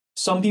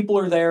 some people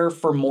are there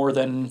for more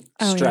than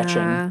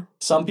stretching. Yeah.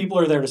 Some people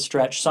are there to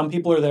stretch. Some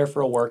people are there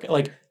for a work.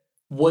 Like,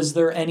 was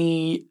there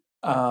any,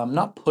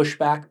 not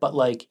pushback, but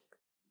like,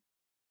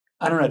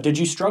 I don't know, did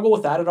you struggle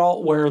with that at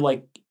all? Where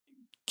like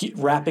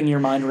wrapping your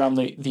mind around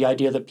the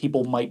idea that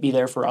people might be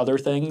there for other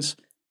things?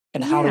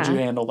 And how did you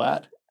handle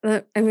that?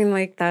 I mean,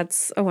 like,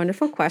 that's a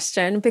wonderful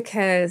question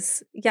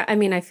because, I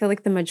mean, I feel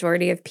like the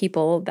majority of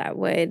people that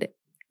would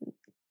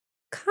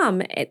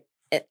come,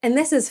 and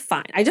this is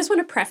fine. I just want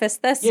to preface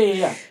this.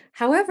 Yeah.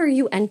 However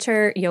you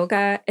enter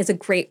yoga is a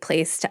great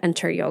place to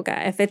enter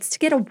yoga. If it's to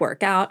get a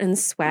workout and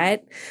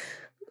sweat,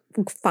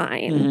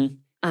 fine.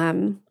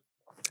 Mm-hmm.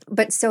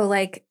 But so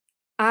like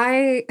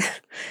I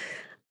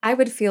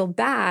would feel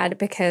bad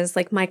because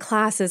like my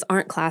classes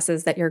aren't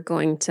classes that you're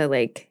going to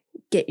like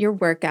get your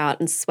workout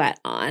and sweat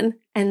on.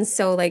 And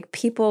so like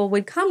people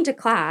would come to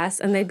class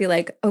and they'd be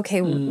like,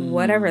 okay,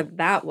 whatever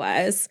that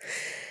was.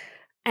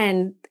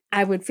 And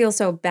I would feel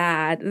so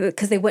bad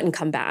because they wouldn't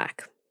come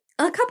back.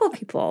 A couple of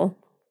people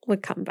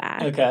would come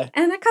back. Okay.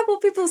 And a couple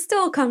of people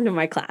still come to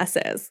my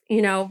classes,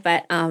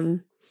 but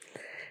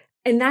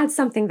and that's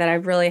something that I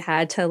really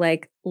had to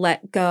like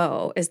let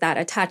go, is that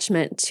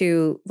attachment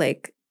to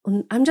like,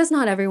 I'm just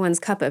not everyone's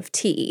cup of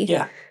tea.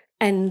 Yeah.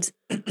 And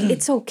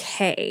it's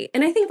okay.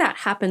 And I think that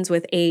happens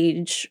with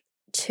age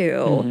too.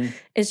 Mm-hmm.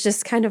 It's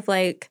just kind of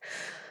like,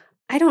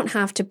 I don't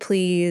have to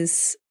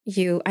please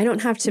you. I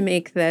don't have to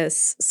make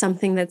this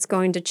something that's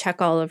going to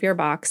check all of your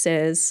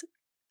boxes.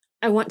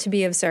 I want to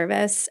be of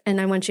service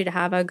and I want you to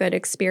have a good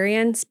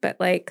experience, but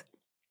like,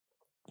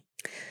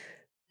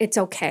 it's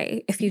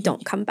okay if you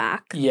don't come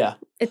back. Yeah.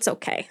 It's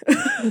okay.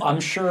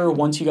 I'm sure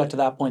once you got to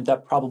that point,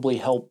 that probably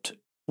helped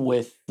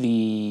with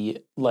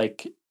the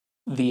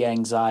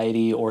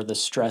anxiety or the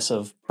stress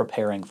of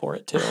preparing for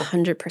it too.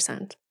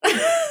 100%.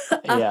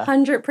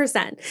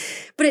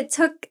 100%. But it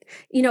took,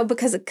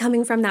 because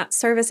coming from that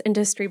service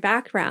industry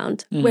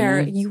background where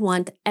you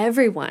want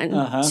everyone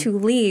to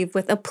leave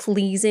with a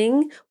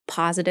pleasing,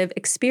 positive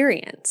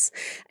experience.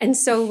 And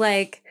so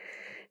like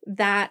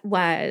that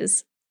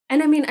was,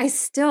 and I mean, I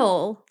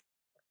still,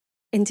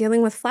 in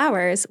dealing with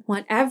flowers,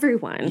 want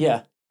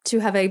everyone to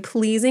have a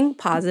pleasing,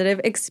 positive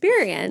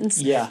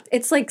experience. Yeah.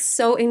 It's like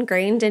so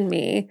ingrained in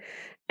me.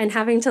 And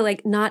having to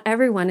like, not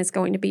everyone is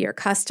going to be your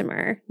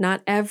customer.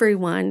 Not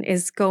everyone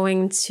is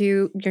going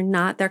to, you're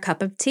not their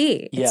cup of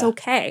tea. It's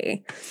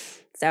okay.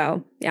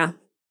 So, yeah.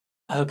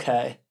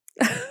 Okay.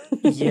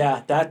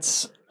 Yeah,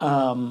 that's,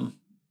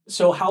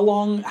 so how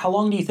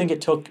long do you think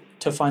it took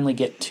to finally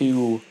get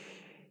to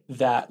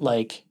that,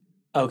 like,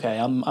 okay,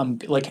 I'm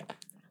like,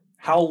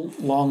 how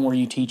long were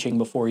you teaching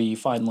before you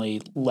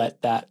finally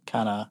let that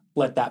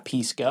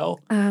piece go?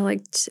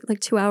 Like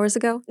 2 hours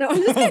ago. No,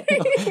 I'm just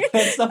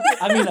kidding.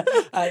 I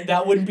mean,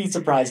 that wouldn't be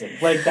surprising.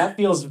 Like that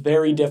feels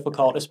very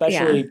difficult,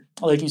 especially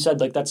like you said,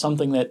 like that's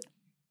something that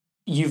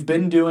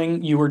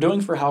you were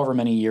doing for however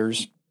many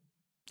years,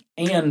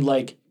 and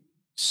like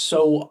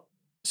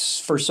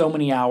for so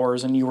many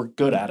hours, and you were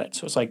good at it.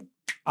 So it's like,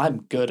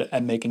 I'm good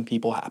at making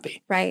people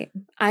happy. Right.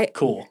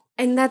 Cool.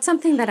 And that's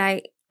something that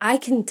I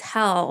can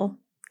tell.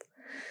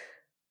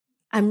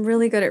 I'm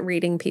really good at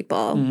reading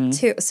people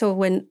too. So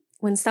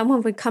when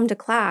someone would come to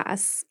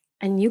class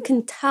and you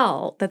can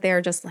tell that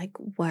they're just like,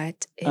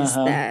 what is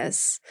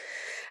this?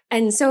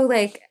 And so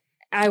like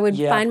I would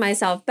find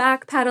myself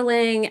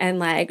backpedaling and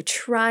like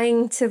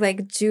trying to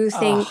like do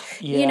things,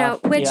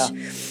 which,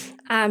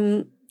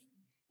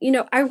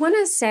 I want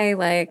to say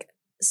like,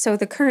 so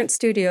the current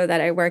studio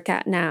that I work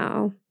at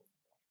now,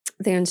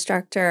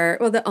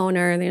 the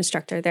owner and the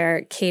instructor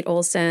there, Kate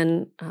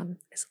Olson,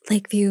 is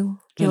Lakeview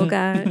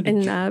Yoga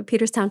in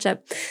Peters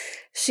Township.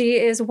 She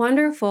is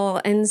wonderful.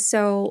 And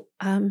so,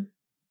 and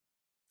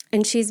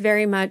she's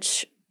very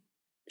much,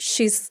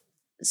 she's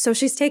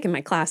taken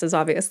my classes,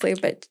 obviously,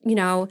 but,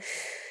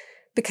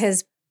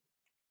 because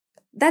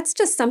that's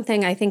just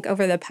something I think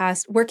over the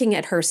past, working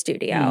at her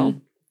studio,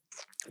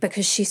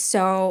 because she's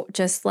so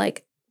just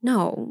like,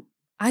 no,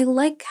 I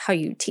like how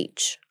you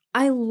teach.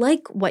 I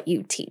like what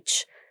you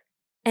teach.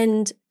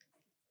 And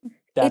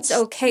it's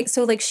okay.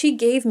 So like she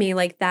gave me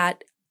like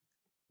that,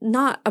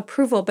 not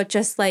approval, but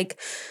just like,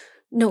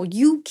 no,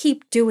 you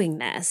keep doing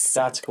this.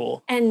 That's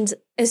cool. And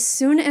as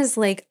soon as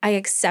like I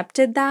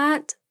accepted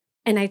that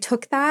and I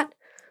took that,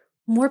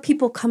 more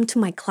people come to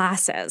my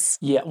classes.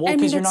 Yeah, well,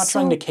 because you're not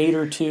trying to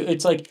cater to.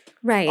 It's like,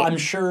 right. I'm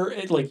sure,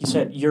 like you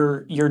said,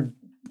 you're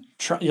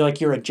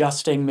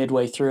adjusting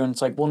midway through, and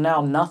it's like, well,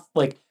 now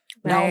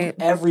now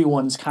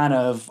everyone's kind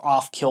of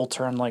off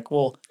kilter, and like,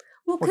 well,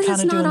 we're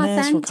kind of doing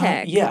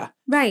authentic. This.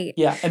 Right.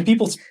 Yeah, and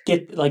people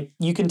get like,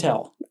 you can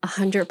tell.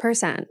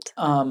 100%.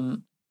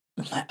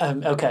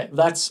 Okay,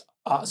 that's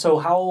so.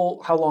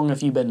 How long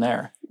have you been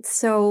there?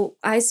 So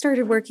I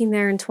started working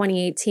there in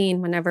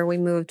 2018. Whenever we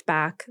moved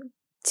back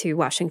to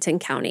Washington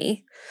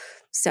County.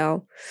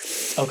 So.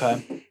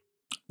 Okay,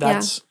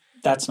 that's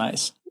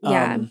nice.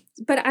 Yeah,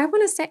 but I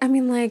want to say, I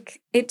mean,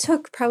 like it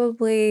took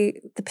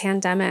probably the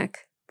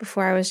pandemic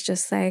before I was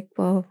just like,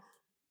 well,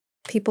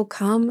 people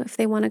come if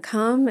they want to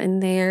come,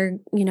 and they're,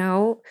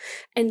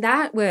 and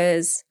that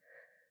was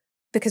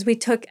because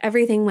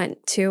everything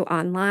went to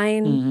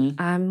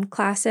online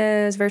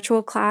classes,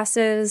 virtual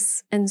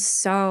classes. And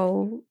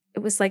so it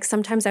was like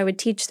sometimes I would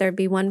teach, there'd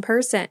be one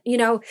person,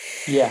 Yeah.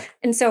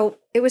 And so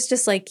it was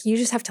just like, you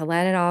just have to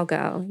let it all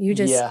go. You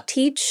just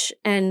teach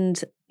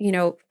and,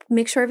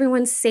 make sure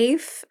everyone's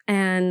safe.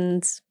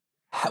 And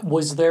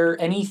was there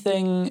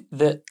anything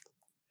that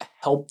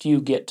helped you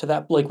get to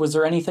that? Like, was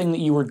there anything that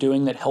you were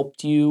doing that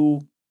helped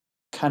you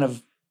kind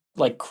of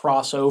like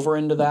cross over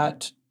into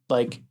that,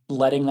 like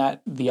letting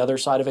the other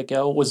side of it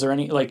go? Was there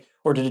any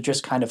or did it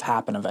just kind of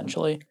happen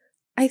eventually?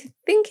 I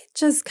think it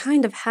just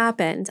kind of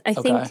happened. I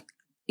think,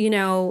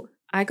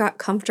 I got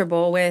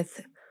comfortable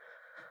with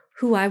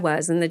who I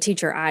was and the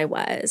teacher I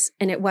was.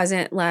 And it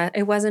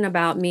wasn't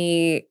about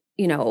me,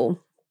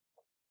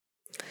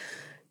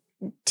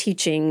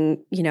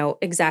 teaching,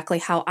 exactly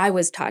how I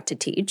was taught to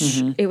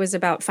teach. It was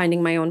about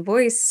finding my own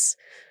voice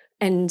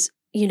and,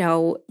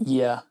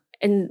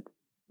 and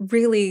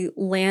really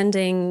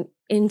landing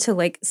into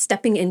like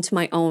stepping into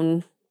my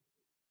own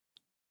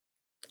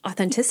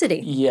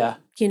authenticity. Yeah.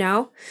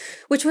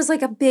 Which was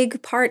like a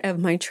big part of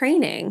my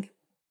training,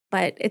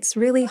 but it's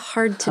really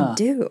hard to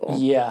do.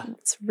 Yeah.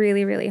 It's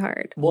really, really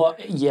hard. Well,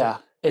 yeah.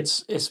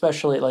 It's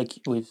especially like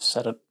we've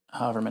said it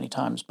however many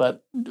times,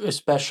 but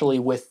especially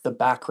with the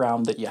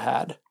background that you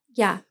had.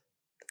 Yeah.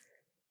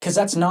 Because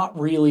that's not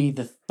really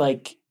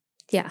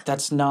yeah.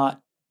 That's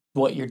not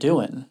what you're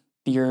doing.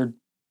 You're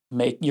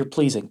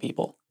pleasing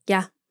people.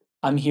 Yeah.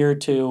 I'm here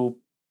to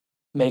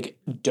make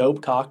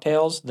dope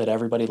cocktails that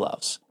everybody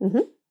loves.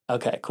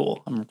 Okay,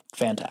 cool. I'm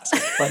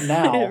fantastic. But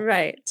now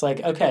right. It's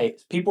like, okay,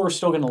 people are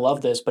still going to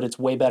love this, but it's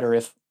way better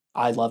if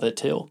I love it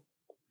too.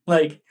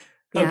 Like,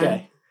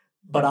 okay,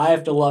 but I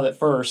have to love it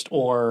first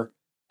or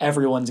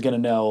everyone's going to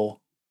know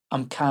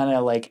I'm kind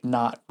of like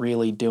not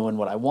really doing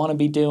what I want to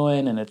be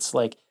doing. And it's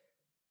like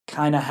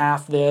kind of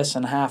half this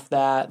and half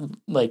that.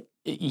 Like,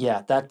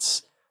 yeah,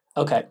 that's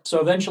okay.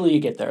 So eventually you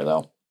get there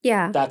though.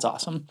 Yeah. That's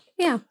awesome.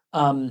 Yeah.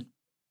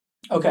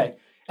 Okay.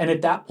 And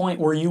at that point,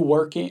 were you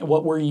working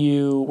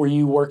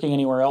working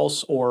anywhere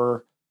else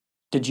or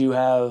did you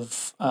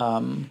have,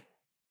 like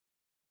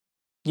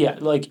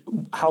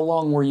how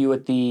long were you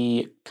at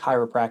the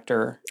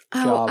chiropractor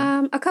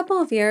job? A couple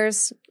of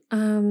years.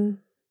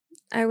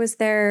 I was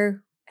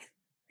there, I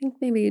think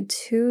maybe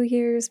 2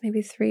 years,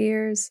 maybe 3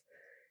 years.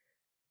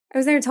 I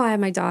was there until I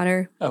had my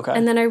daughter. Okay.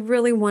 And then I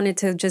really wanted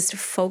to just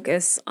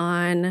focus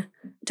on, it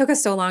took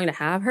us so long to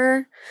have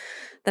her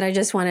that I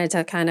just wanted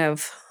to kind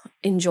of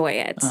enjoy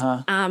it.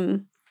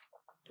 And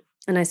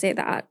I say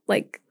that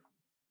like,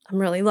 I'm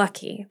really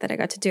lucky that I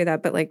got to do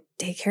that, but like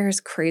daycare is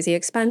crazy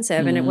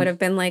expensive and it would have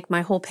been like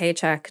my whole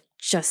paycheck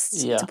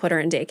just to put her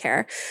in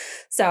daycare.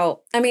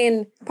 So, I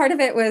mean, part of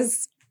it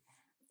was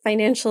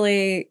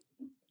financially,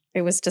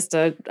 it was just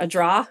a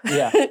draw.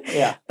 Yeah.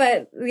 Yeah.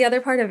 But the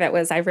other part of it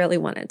was I really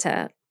wanted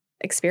to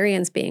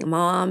experience being a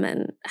mom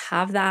and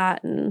have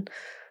that and,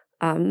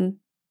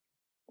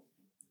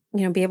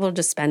 be able to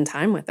just spend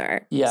time with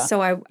her. Yeah.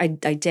 So I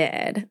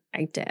did.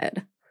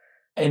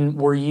 And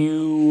were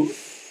you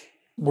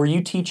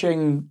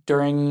teaching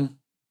during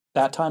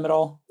that time at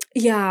all?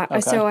 Yeah.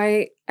 Okay. So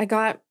I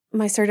got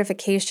my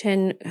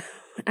certification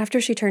after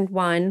she turned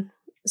 1.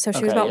 So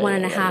she was about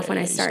 1.5 when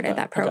I started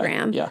that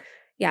program. Okay. Yeah.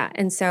 Yeah.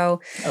 And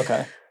so,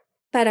 okay.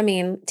 But I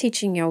mean,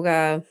 teaching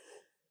yoga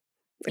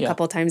a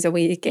couple times a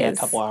week is a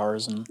couple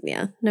hours and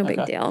no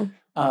big deal.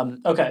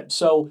 Okay.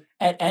 So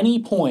at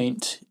any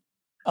point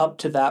up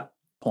to that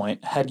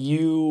point,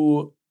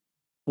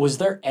 was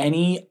there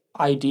any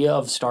idea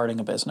of starting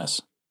a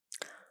business?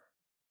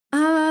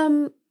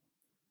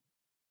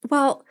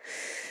 Well,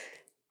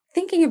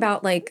 thinking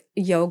about like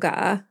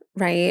yoga,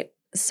 right?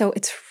 So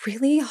it's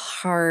really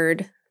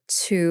hard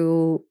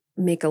to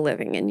make a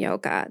living in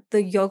yoga.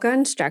 The yoga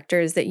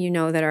instructors that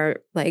that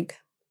are like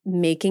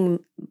making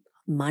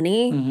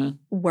money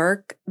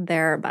work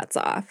their butts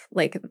off.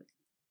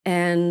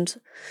 And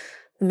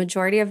the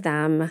majority of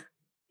them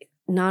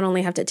not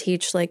only have to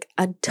teach like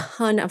a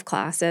ton of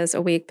classes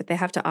a week, but they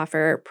have to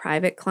offer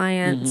private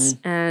clients.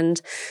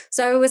 And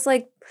so I was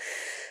like,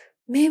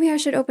 maybe I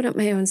should open up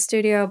my own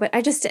studio, but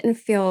I just didn't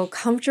feel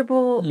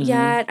comfortable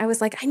yet. I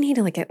was like, I need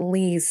like at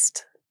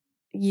least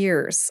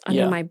years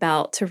under my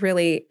belt to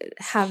really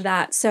have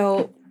that.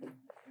 So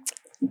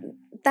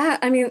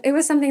it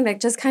was something that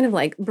just kind of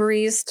like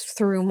breezed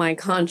through my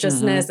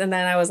consciousness. And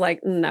then I was like,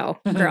 no,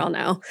 girl,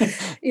 no,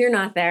 you're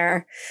not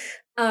there.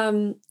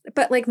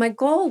 But like my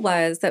goal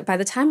was that by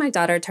the time my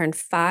daughter turned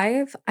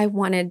 5, I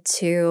wanted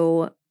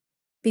to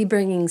be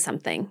bringing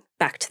something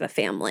back to the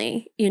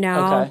family,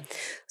 Okay.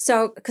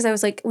 So, because I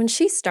was like, when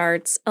she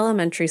starts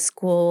elementary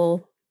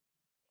school,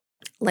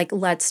 like,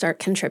 let's start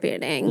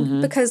contributing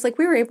because like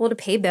we were able to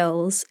pay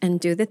bills and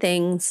do the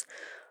things.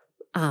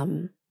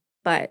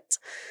 But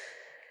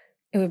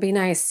it would be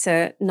nice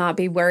to not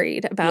be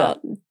worried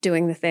about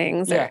doing the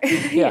things or,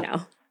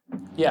 Yeah.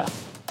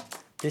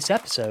 This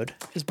episode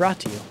is brought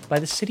to you by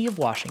the City of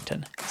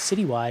Washington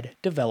Citywide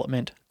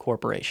Development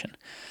corporation.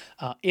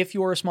 If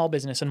you're a small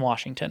business in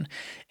Washington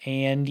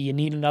and you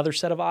need another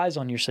set of eyes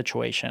on your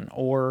situation,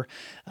 or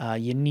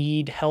you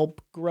need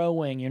help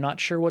growing, you're not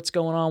sure what's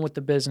going on with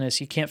the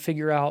business, you can't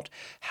figure out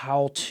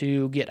how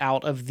to get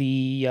out of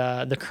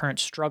the current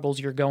struggles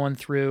you're going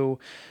through,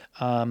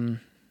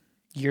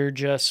 you're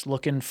just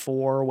looking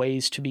for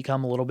ways to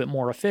become a little bit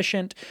more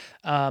efficient,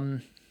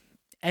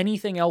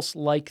 anything else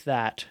like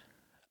that.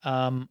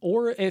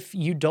 Or if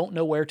you don't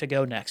know where to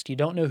go next, you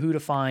don't know who to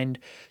find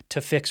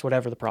to fix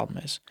whatever the problem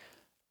is,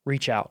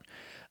 reach out.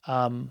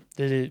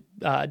 The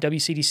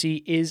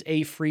WCDC is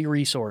a free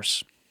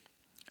resource.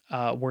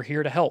 We're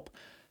here to help.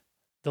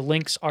 The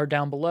links are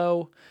down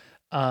below.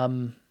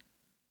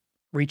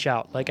 Reach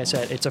out. Like I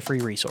said, it's a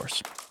free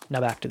resource. Now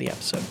back to the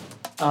episode.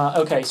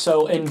 Okay,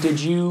 so, and did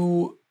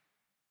you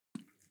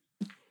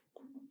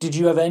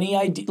have any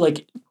idea,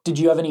 like, did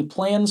you have any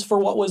plans for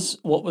what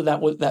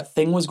that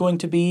thing was going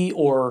to be,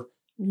 or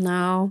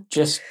no?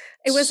 Just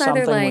it was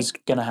something either was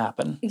going to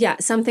happen. Yeah,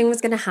 something was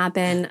going to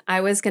happen.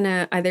 I was going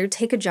to either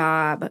take a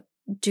job,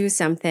 do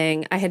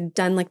something. I had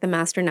done like the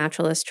master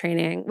naturalist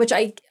training, which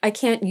I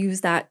can't use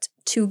that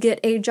to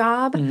get a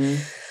job.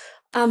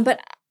 Mm-hmm.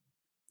 But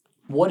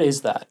what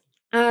is that?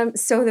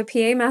 So the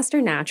PA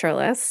master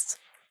naturalists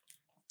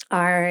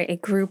are a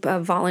group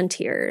of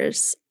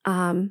volunteers.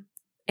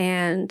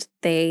 And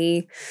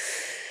they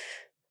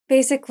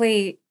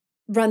basically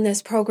run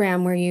this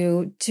program where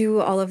you do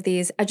all of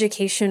these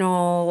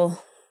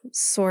educational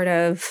sort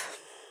of,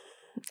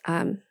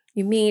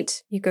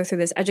 you go through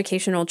this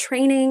educational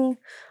training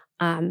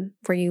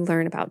where you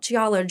learn about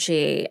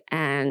geology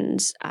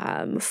and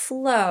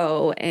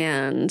flow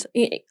and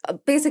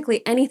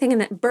basically anything in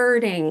that,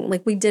 birding,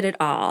 like we did it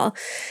all.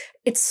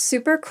 It's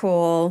super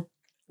cool.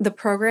 The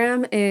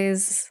program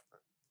is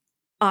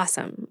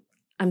awesome.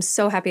 I'm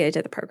so happy I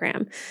did the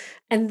program.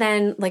 And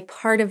then like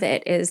part of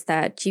it is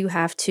that you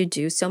have to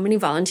do so many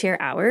volunteer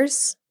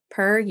hours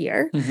per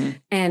year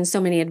and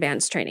so many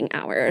advanced training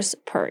hours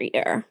per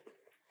year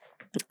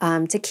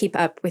to keep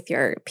up with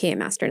your PA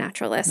Master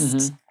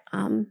Naturalist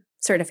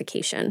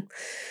certification.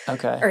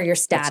 Okay. Or your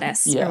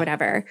status or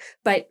whatever.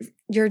 But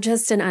you're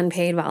just an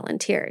unpaid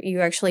volunteer. You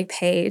actually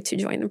pay to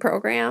join the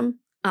program.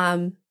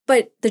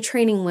 But the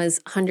training was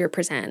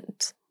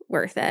 100%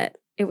 worth it.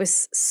 It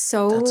was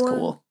That's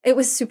cool. It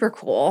was super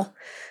cool.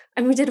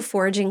 I mean, we did a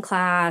foraging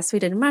class. We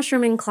did a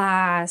mushrooming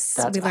class.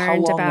 We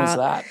learned how long was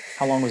that?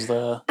 How long was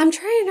the I'm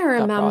trying to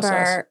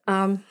remember.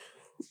 I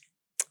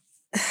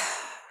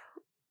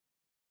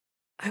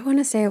want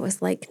to say it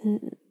was like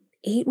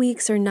 8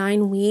 weeks or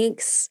 9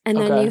 weeks. And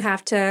then you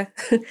have to,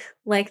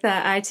 like the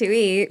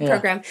I2E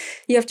program,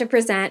 you have to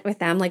present with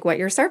them like what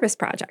your service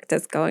project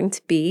is going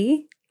to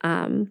be.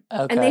 And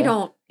they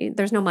don't,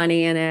 there's no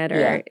money in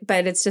it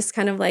but it's just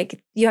kind of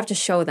like, you have to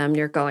show them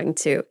you're going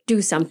to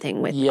do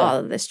something with all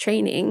of this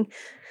training.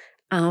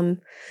 What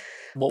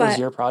was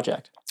your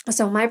project?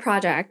 So my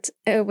project,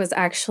 it was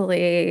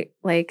actually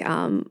like,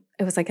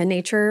 it was like a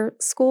nature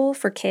school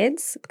for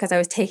kids because I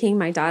was taking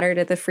my daughter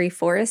to the free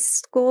forest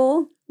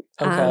school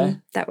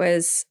that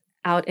was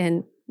out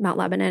in Mount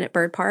Lebanon at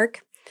Bird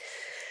Park.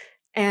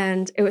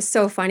 And it was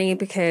so funny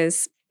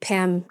because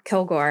Pam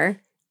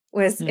Kilgore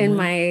was in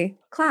my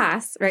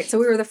class, right? So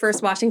we were the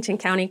first Washington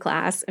County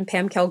class and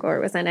Pam Kilgore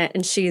was in it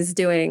and she's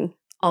doing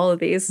all of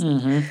these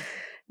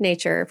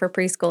nature for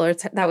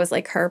preschoolers. That was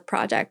like her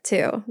project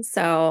too.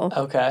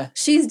 So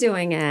she's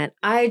doing it.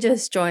 I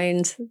just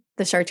joined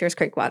the Chartiers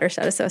Creek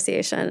Watershed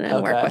Association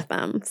and work with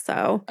them.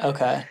 So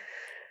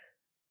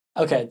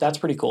Okay, that's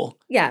pretty cool.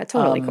 Yeah,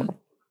 totally cool.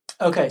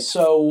 Okay,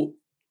 so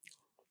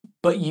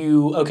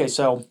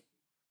so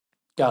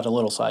got a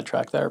little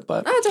sidetracked there,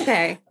 but it's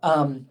okay.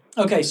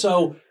 Okay,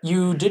 so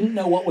you didn't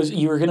know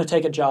you were going to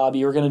take a job,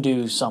 you were going to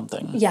do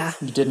something. Yeah.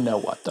 You didn't know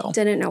what though.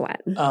 Didn't know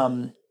what.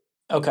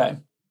 Okay.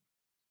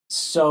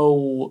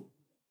 So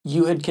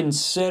you had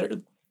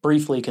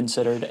briefly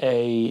considered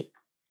a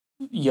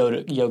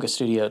yoga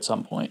studio at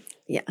some point.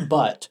 Yeah.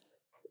 But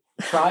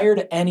prior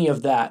to any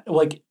of that,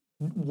 like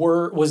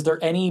was there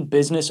any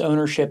business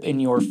ownership in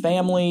your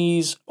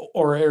families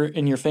or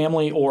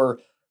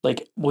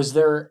like was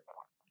there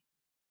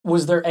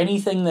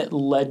anything that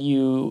led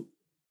you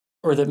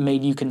or that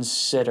made you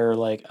consider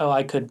like, oh,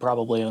 I could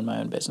probably own my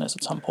own business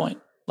at some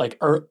point, like,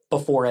 or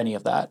before any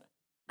of that?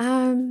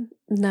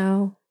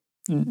 No.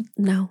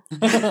 No.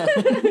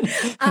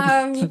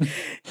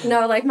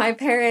 No, like my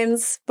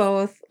parents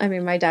both, I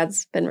mean, my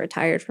dad's been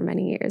retired for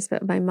many years,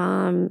 but my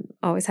mom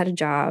always had a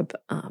job.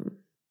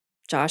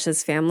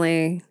 Josh's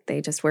family,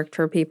 they just worked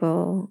for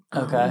people.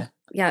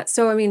 Yeah.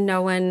 So, I mean,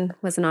 no one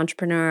was an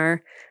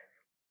entrepreneur.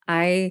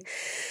 I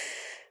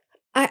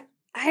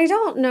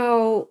don't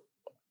know.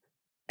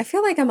 I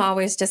feel like I'm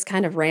always just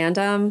kind of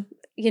random,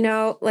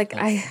 like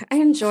I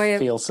enjoy it.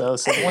 Feel so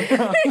similar.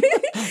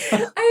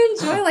 I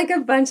enjoy like a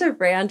bunch of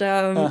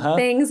random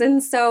things.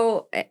 And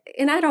so,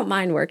 and I don't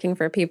mind working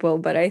for people,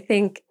 but I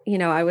think,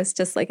 I was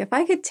just like, if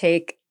I could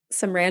take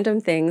some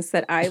random things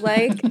that I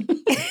like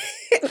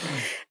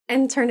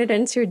and turn it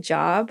into a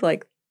job,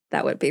 like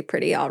that would be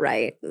pretty all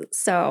right.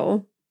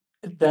 So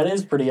That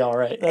is pretty all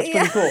right. That's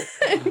pretty cool.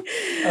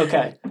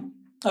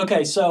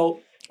 Okay. So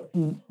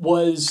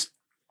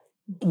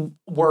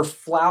were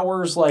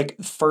flowers like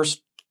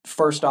first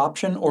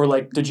option, or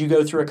like did you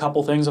go through a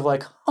couple things of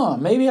like,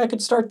 maybe I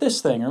could start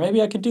this thing, or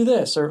maybe I could do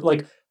this, or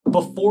like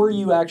before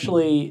you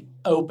actually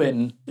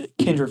open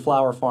Kindred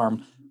Flower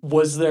Farm,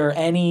 was there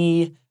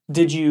any?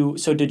 Did you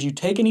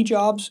take any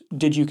jobs?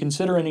 Did you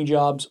consider any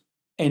jobs?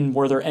 And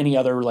were there any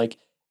other like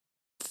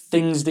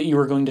things that you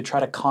were going to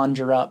try to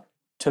conjure up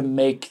to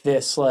make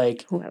this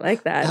like, I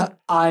like that.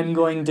 I'm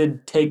going to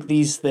take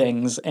these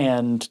things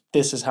and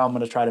this is how I'm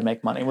going to try to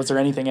make money? Was there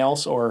anything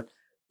else, or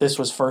this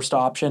was first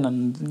option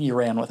and you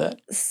ran with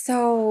it?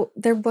 So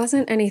there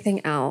wasn't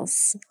anything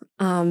else.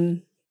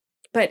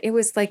 But it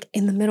was like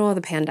in the middle of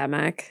the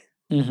pandemic.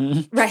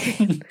 Mm-hmm.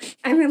 Right.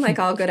 I mean, like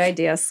all good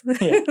ideas.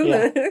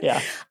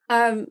 Yeah.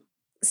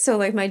 So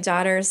like my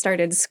daughter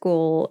started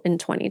school in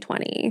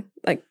 2020,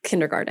 like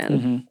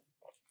kindergarten.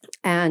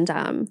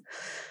 Mm-hmm.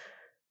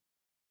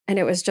 And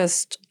it was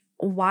just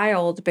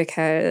wild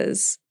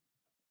because,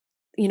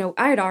 I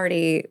had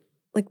already,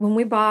 like when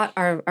we bought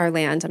our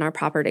land and our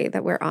property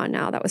that we're on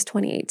now, that was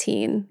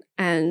 2018.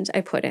 And I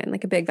put in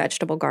like a big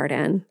vegetable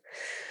garden,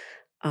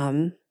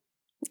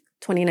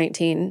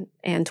 2019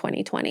 and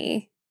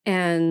 2020.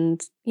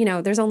 And,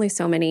 there's only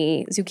so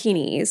many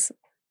zucchinis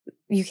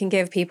you can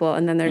give people.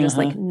 And then they're just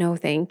like, no,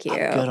 thank you.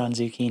 I'm good on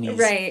zucchinis.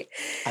 Right.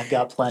 I've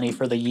got plenty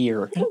for the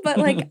year. But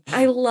like,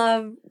 I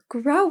love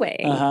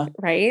growing.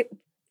 Right.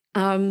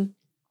 And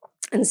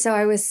so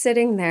I was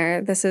sitting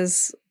there. This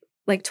is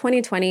like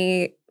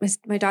 2020.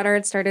 My daughter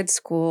had started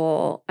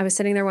school. I was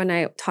sitting there one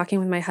night talking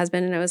with my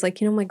husband, and I was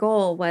like, my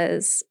goal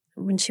was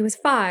when she was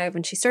 5,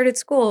 when she started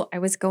school, I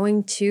was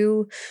going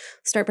to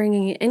start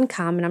bringing in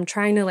income. And I'm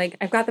trying to like,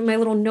 I've got my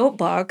little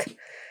notebook,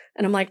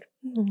 and I'm like,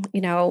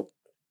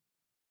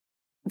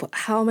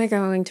 how am I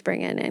going to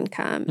bring in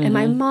income? Mm-hmm. And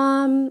my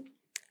mom,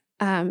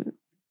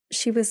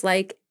 she was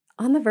like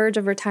on the verge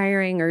of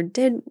retiring, or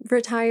did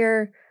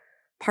retire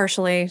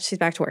partially. She's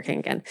back to working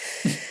again.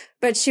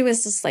 But she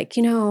was just like,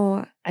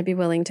 I'd be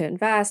willing to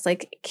invest.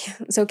 Like,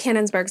 so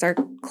Canonsburg's our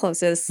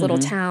closest little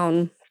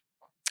town.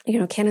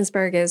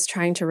 Canonsburg is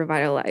trying to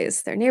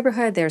revitalize their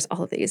neighborhood. There's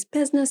all of these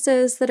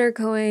businesses that are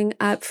going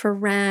up for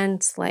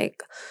rent.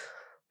 Like,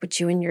 would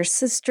you and your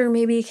sister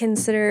maybe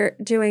consider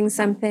doing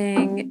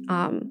something?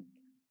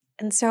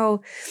 And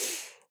so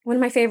one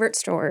of my favorite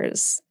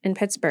stores in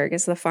Pittsburgh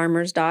is the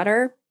Farmer's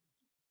Daughter.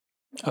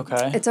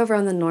 Okay. It's over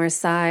on the north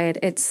side.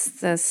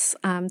 It's this,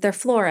 they're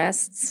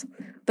florists,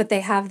 but they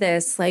have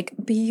this like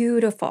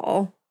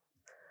beautiful,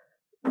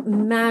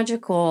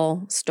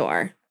 magical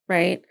store,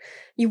 right?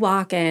 You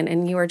walk in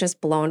and you are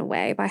just blown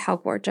away by how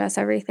gorgeous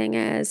everything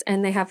is.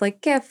 And they have like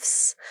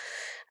gifts,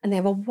 and they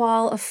have a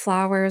wall of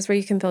flowers where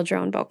you can build your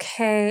own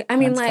bouquet. I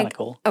mean, like,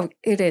 cool. Oh,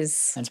 it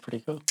is. That's pretty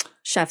cool.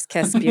 Chef's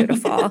kiss,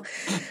 beautiful.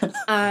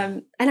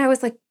 And I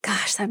was like,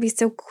 gosh, that'd be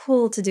so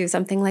cool to do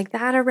something like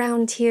that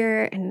around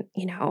here. And,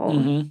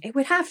 it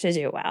would have to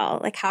do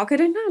well. Like, how could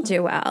it not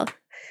do well?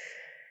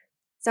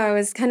 So I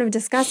was kind of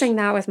discussing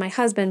that with my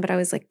husband, but I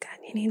was like, God,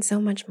 you need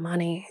so much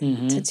money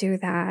to do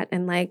that.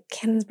 And like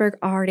Canonsburg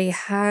already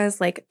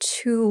has like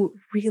 2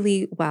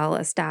 really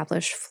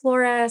well-established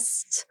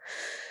florists.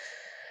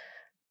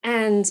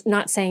 And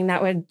not saying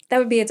that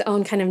would be its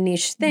own kind of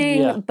niche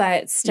thing,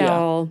 but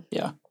still,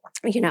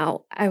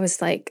 I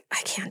was like,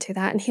 I can't do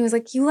that. And he was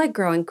like, you like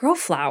grow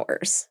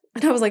flowers.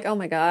 And I was like, oh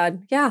my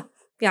God. Yeah.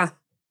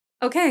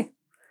 Okay.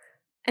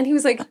 And he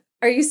was like,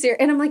 are you serious?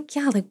 And I'm like,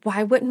 yeah, like,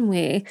 why wouldn't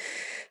we?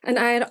 And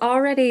I had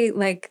already,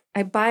 like,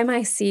 I buy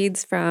my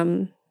seeds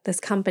from this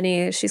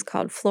company. She's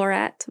called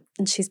Floret,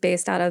 and she's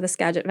based out of the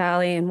Skagit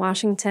Valley in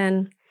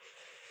Washington.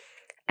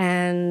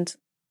 And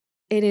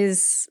it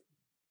is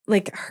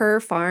like,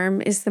 her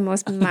farm is the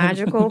most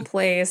magical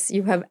place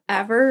you have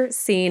ever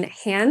seen,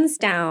 hands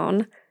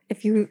down.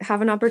 If you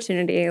have an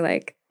opportunity,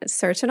 like,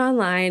 search it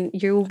online,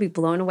 you will be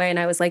blown away. And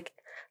I was like,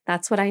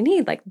 that's what I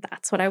need. Like,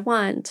 that's what I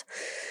want.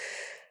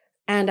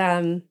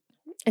 And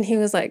he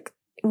was like,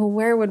 well,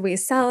 where would we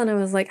sell? And I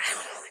was like, I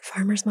don't know, like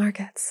farmers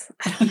markets.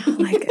 I don't know,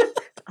 like,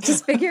 I'll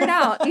just figure it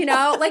out,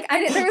 Like,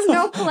 there was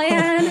no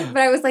plan,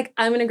 but I was like,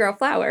 I'm going to grow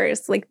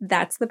flowers. Like,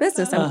 that's the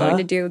business I'm going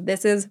to do.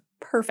 This is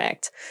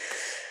perfect.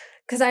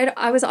 Because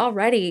I was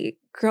already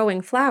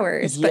growing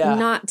flowers, but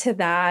not to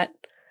that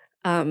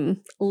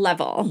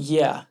level.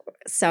 Yeah.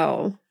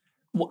 So.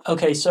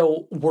 Okay,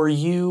 so were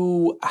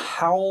you,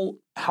 how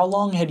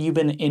long had you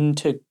been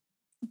into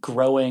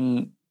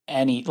growing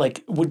any,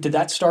 like, did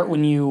that start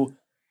when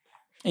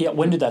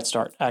did that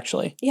start,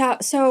 actually? Yeah,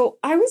 so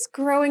I was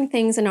growing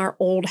things in our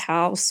old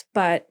house,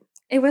 but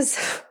it was,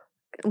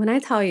 when I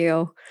tell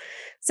you,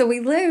 so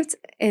we lived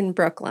in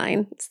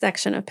Brookline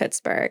section of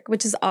Pittsburgh,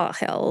 which is all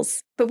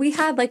hills, but we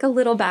had like a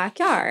little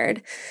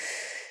backyard,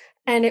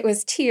 and it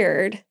was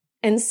tiered.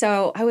 And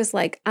so I was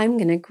like, I'm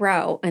going to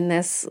grow in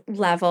this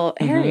level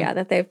area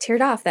that they've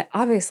tiered off, that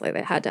obviously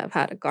they had to have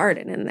had a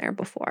garden in there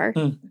before.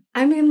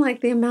 I mean, like,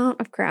 the amount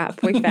of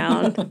crap we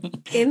found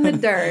in the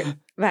dirt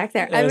back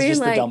there. It was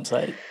just a dump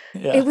site.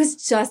 Yeah. It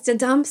was just a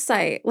dump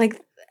site.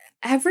 Like,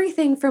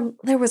 everything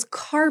there was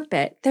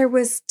carpet, there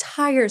was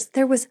tires,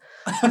 and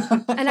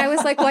I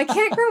was like, well, I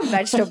can't grow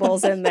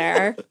vegetables in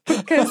there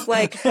because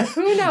like,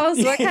 who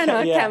knows what kind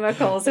of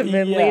chemicals have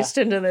been leached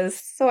into this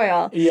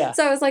soil. Yeah.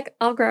 So I was like,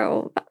 I'll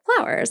grow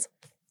flowers.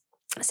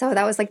 So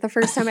that was like the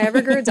first time I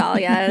ever grew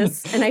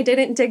dahlias, and I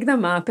didn't dig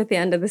them up at the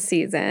end of the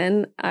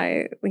season.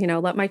 I,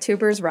 let my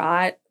tubers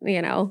rot,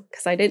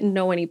 because I didn't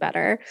know any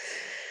better.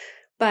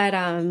 But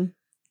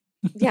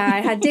yeah, I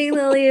had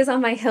daylilies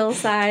on my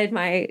hillside.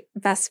 My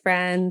best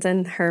friend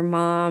and her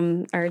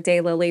mom are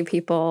daylily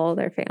people,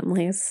 their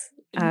families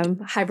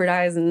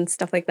hybridize and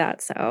stuff like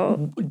that.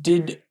 So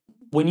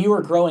when you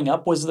were growing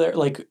up, was there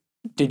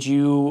did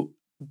you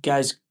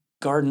guys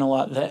garden a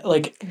lot?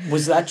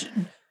 Was that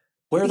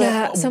where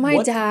that? So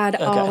my dad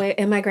always,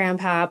 and my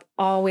grandpa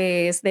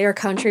always, they are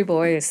country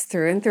boys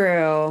through and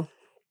through.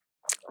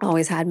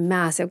 Always had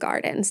massive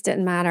gardens.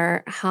 Didn't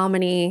matter how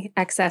many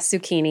excess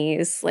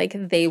zucchinis,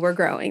 they were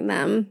growing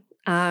them.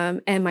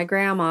 And my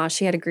grandma,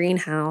 she had a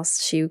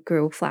greenhouse. She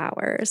grew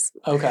flowers.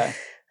 Okay.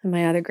 And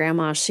my other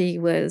grandma, she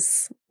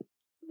was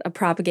a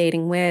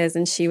propagating whiz,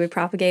 and she would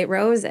propagate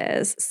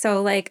roses.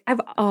 So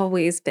I've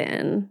always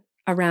been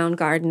around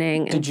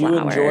gardening and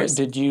flowers.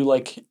 Did you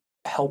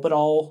help at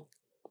all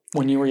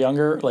when you were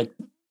younger?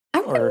 I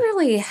wouldn't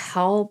really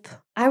help.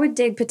 I would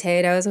dig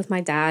potatoes with my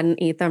dad and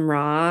eat them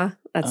raw.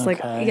 That's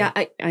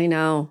I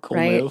know, cool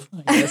right? Move,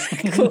 I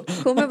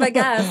guess. cool move, I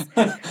guess.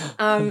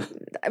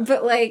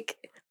 But I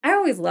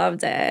always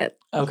loved it.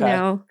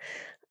 Okay.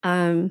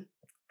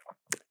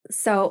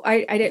 So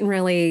I didn't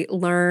really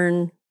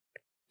learn.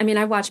 I mean,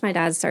 I watched my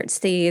dad start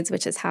seeds,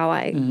 which is how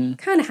I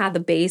kind of had the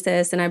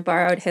basis, and I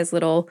borrowed his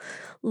little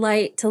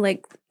light to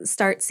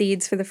start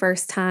seeds for the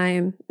first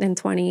time in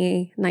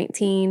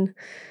 2019,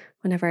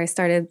 whenever I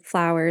started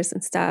flowers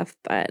and stuff.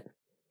 But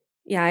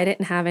yeah, I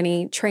didn't have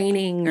any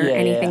training or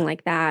anything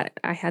like that.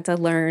 I had to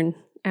learn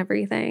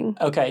everything.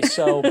 Okay,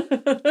 so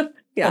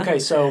Okay,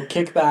 so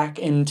kick back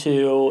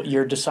into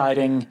you're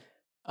deciding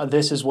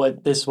this is what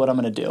I'm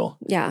going to do.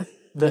 Yeah.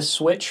 The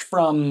switch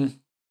from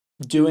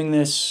doing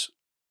this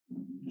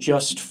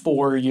just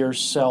for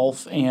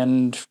yourself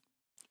and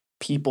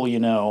people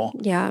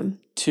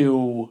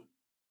to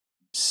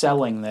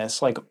selling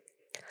this,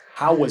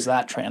 how was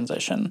that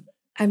transition?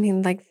 I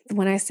mean,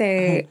 when I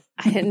say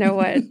I didn't know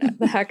what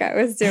the heck I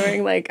was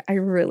doing, I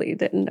really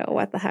didn't know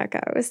what the heck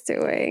I was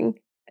doing.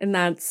 And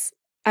that's,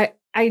 I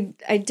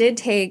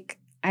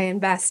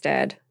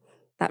invested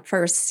that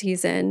first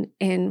season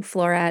in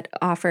Floret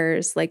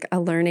offers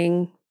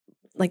learning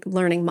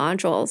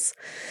modules.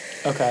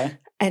 Okay.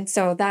 And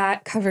so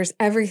that covers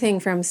everything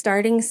from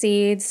starting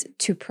seeds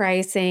to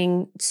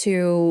pricing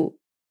to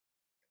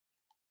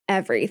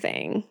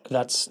everything.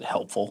 That's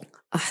helpful.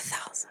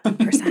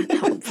 1,000%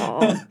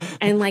 helpful.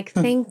 And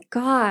thank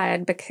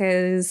God,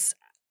 because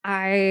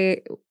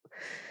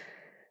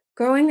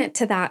growing it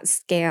to that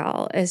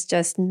scale is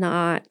just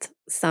not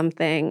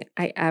something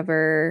I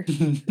ever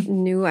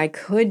knew I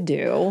could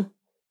do.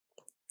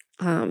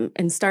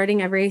 And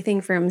starting everything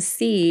from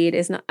seed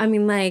is not,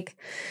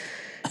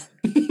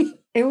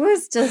 it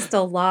was just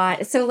a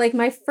lot. So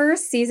my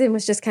first season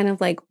was just kind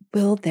of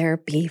will there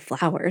be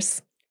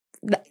flowers?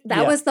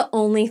 That was the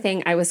only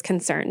thing I was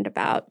concerned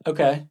about.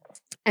 Okay.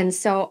 And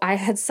so I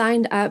had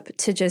signed up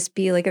to just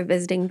be a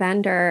visiting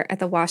vendor at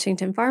the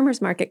Washington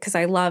Farmers Market because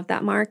I love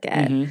that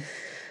market.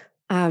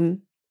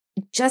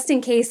 Just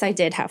in case I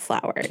did have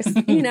flowers,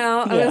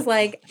 I was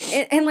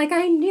and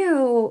I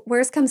knew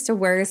worst comes to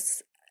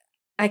worst,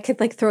 I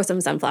could throw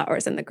some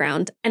sunflowers in the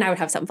ground and I would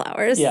have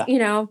sunflowers,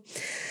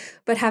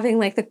 but having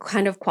the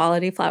kind of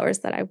quality flowers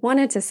that I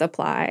wanted to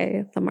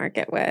supply the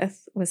market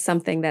with was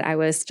something that I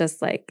was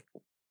just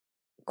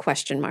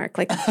question mark,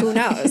 who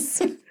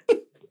knows?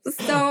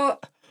 So,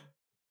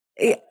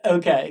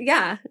 okay.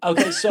 Yeah.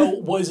 Okay. So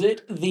was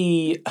it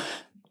the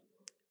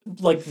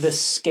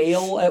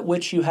scale at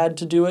which you had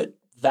to do it?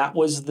 That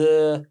was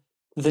the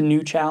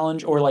new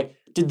challenge, or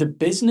did the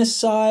business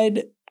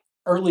side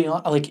early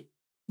on,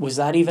 was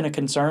that even a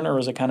concern, or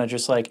was it kind of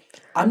just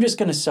I'm just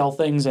going to sell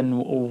things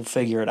and we'll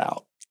figure it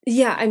out?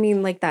 Yeah. I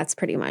mean, that's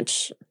pretty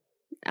much,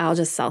 I'll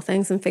just sell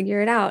things and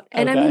figure it out.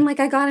 And I mean,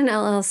 I got an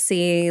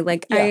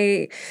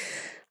LLC,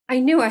 I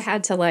knew I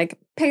had to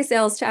pay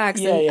sales tax.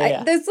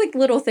 There's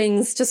little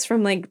things just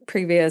from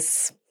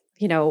previous,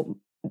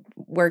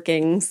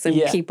 workings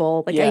and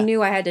people. I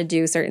knew I had to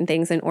do certain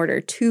things in order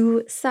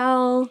to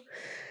sell.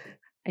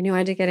 I knew I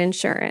had to get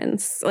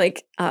insurance.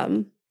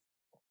 And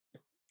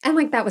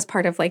that was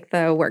part of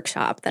the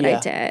workshop that I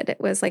did.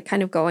 It was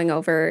kind of going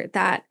over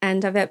that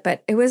end of it,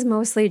 but it was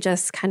mostly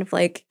just kind of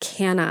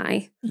can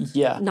I?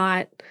 Yeah.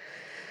 Not.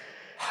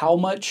 How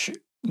much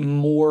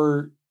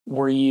more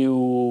were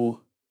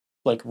you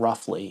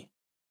roughly?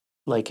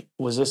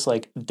 Was this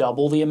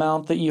double the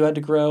amount that you had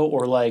to grow,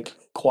 or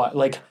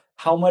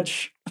how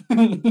much?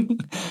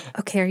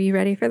 Okay, are you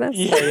ready for this?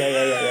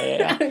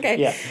 Yeah. Okay.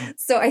 Yeah.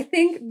 So I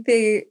think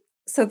the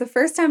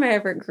first time I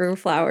ever grew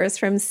flowers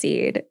from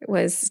seed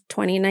was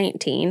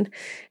 2019,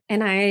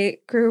 and I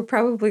grew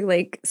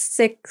probably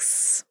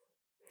six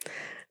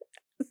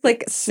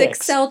like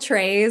 6-cell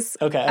trays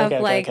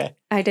Okay.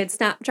 I did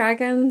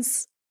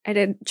snapdragons, I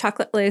did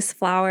chocolate lace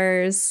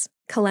flowers,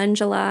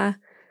 calendula,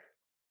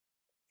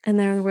 and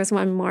there was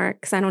one more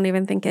because I don't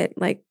even think it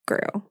like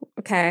grew.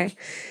 Okay.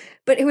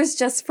 But it was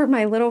just for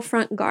my little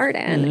front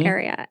garden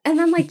area. And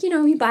then like,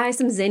 you buy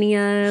some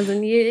zinnias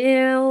and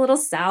a little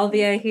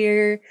salvia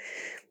here.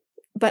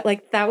 But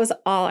like that was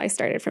all I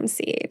started from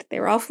seed. They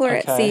were all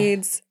floret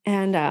seeds,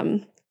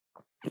 and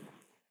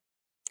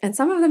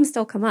some of them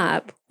still come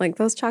up. Like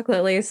those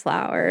chocolate lace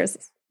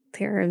flowers,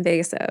 they're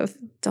invasive.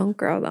 Don't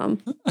grow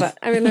them. But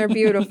I mean they're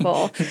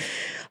beautiful.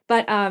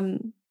 But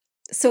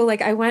so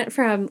like I went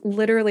from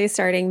literally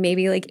starting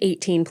maybe like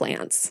 18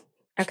 plants.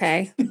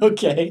 Okay.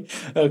 Okay.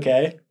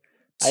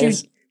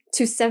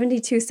 To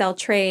 72 cell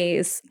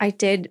trays. I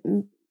did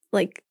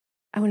like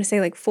I want to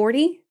say like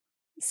 40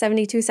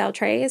 72 cell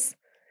trays.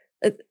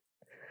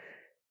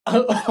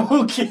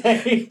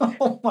 Okay.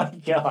 Oh my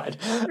God.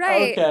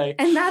 Right. Okay.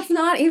 And that's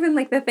not even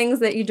like the things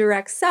that you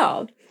direct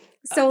sow.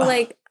 So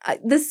like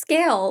the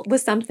scale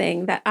was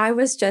something that I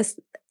was just,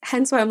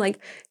 hence why I'm like,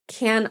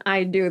 can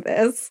I do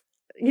this?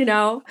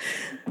 Oh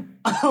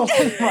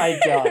my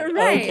God.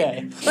 Right.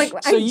 Okay. Like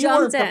so I you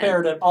weren't jumped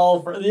prepared at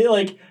all for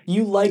like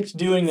you liked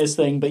doing this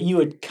thing, but you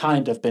had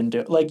kind of been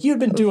doing you had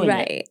been doing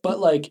it, but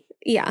like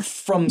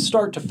from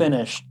start to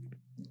finish,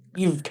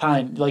 you had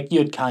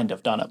kind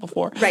of done it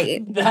before.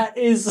 Right. That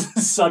is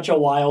such a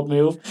wild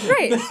move.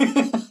 Right.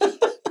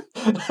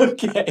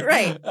 Okay.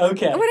 Right.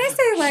 Okay. When I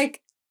say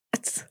like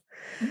it's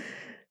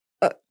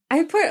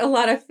I put a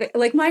lot of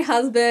like my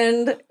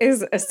husband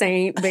is a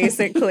saint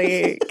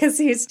basically because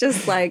he's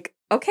just like,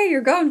 okay,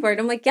 you're going for it.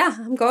 I'm like, yeah,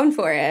 I'm going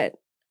for it.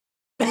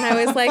 And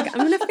I was like,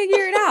 I'm going to figure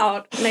it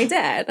out. And I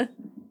did.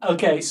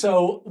 Okay,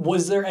 so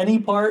was there any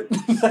part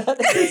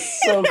that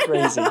is so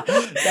crazy?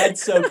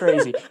 That's so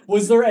crazy.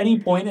 Was there any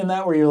point in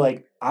that where you're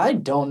like, I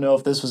don't know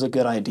if this was a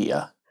good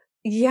idea?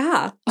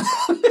 Yeah.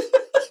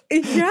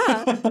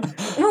 Yeah.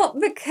 Well,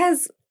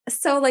 because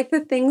so like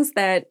the things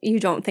that you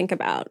don't think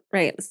about,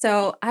 right?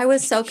 So I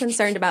was so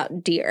concerned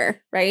about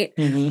deer, right?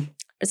 Mm-hmm.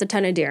 There's a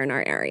ton of deer in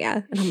our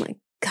area. And I'm like,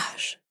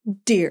 gosh,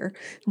 deer.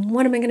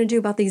 What am I going to do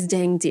about these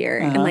dang deer?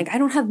 And like, I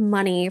don't have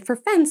money for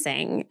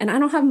fencing and I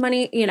don't have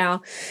money,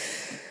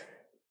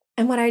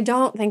 And what I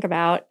don't think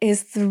about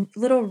is the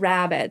little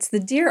rabbits. The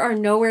deer are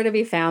nowhere to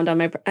be found on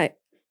my, I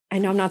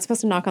know I'm not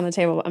supposed to knock on the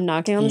table, but I'm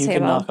knocking on the table. You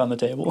can knock on the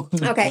table.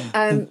 Okay.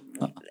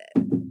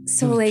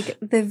 So like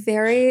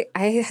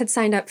I had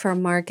signed up for a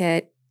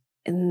market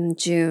in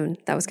June.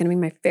 That was going to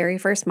be my very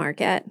first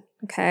market.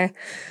 Okay.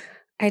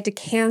 I had to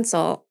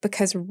cancel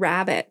because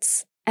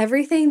rabbits,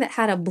 everything that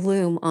had a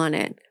bloom on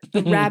it,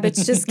 the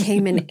rabbits just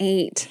came and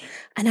ate.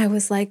 And I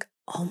was like,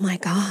 oh my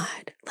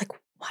God, like,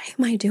 why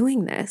am I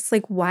doing this?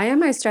 Like, why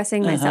am I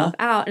stressing myself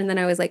out? And then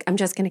I was like, I'm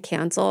just going to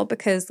cancel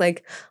because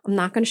like, I'm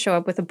not going to show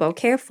up with a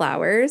bouquet of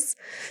flowers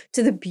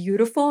to the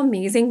beautiful,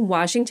 amazing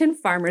Washington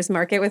farmers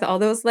market with all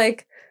those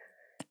like,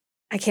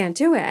 I can't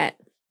do it.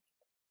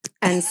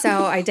 And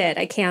so I did.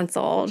 I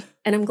canceled.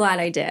 And I'm glad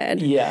I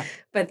did. Yeah.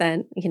 But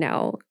then,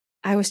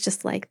 I was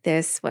just like,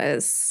 this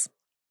was...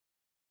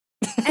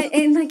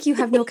 and like, you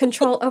have no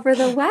control over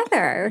the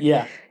weather.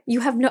 Yeah.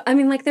 You have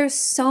there's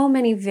so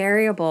many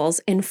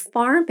variables in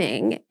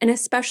farming. And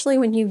especially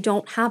when you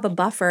don't have a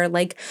buffer,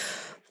 like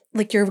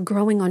you're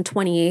growing on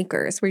 20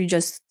 acres where you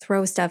just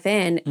throw stuff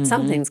in,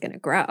 something's going to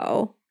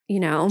grow,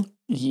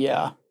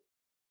 Yeah.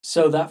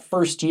 So that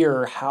first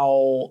year,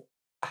 how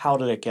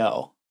did it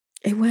go?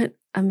 It went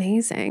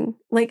amazing.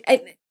 Like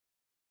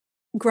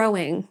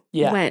growing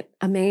went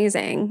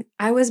amazing.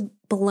 I was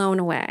blown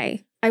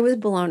away.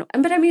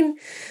 But I mean,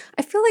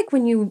 I feel like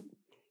when you're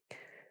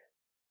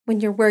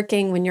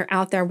working, when you're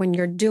out there, when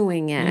you're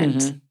doing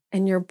it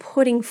and you're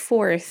putting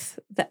forth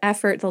the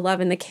effort, the love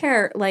and the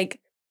care, like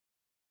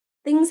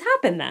things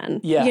happen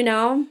then, Yeah.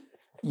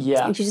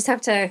 Yeah. You just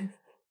have to.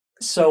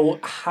 So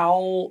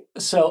how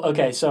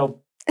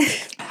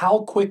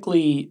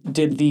quickly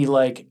did the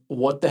like,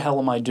 what the hell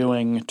am I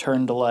doing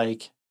turn to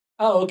like,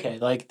 oh, okay,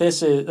 like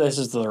this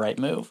is the right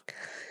move?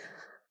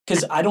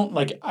 Because I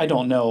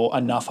don't know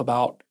enough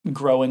about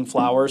growing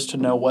flowers to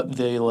know what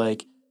the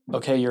like,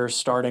 okay, you're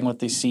starting with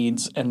these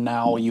seeds and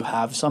now you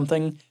have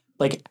something.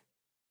 Like,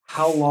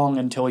 how long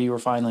until you were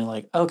finally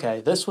like,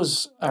 okay, this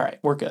was, all right,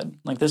 we're good.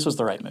 Like, this was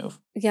the right move.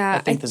 Yeah. I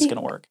think this is going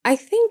to work. I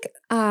think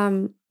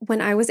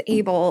when I was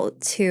able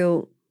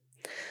to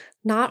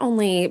not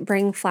only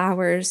bring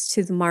flowers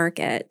to the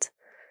market,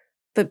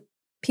 but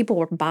people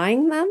were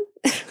buying them.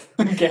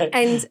 Okay.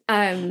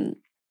 And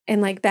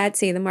like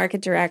Betsy, the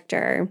market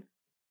director,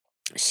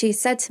 she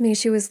said to me,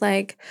 she was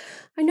like,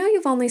 I know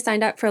you've only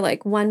signed up for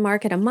like one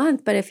market a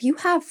month, but if you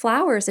have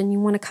flowers and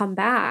you want to come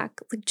back,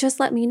 like just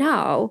let me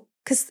know.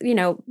 Cause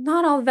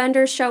not all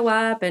vendors show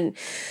up. And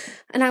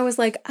I was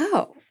like,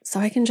 oh, so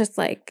I can just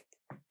like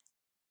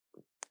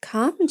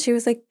come? And she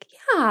was like,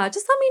 yeah,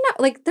 just let me know.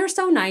 Like they're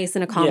so nice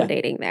and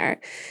accommodating there.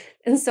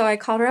 And so I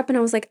called her up and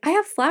I was like, I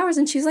have flowers.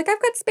 And she's like,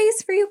 I've got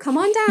space for you. Come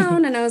on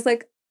down. And I was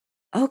like,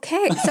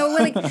 okay. So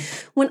like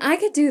when I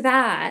could do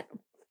that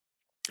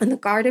and the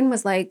garden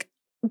was like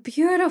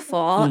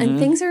beautiful and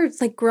things are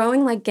like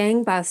growing like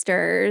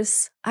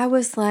gangbusters. I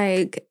was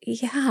like,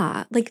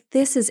 yeah, like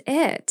this is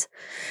it.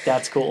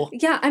 That's cool.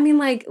 Yeah. I mean,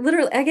 like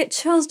literally I get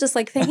chills just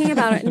like thinking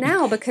about it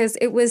now because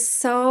it was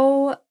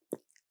so,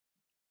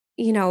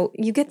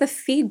 you get the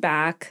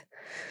feedback,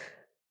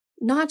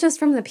 not just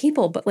from the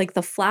people, but like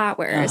the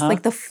flowers.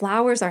 Like the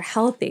flowers are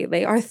healthy.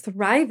 They are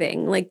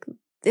thriving. Like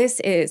this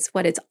is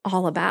what it's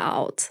all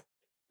about.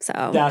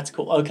 So that's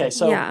cool. Okay.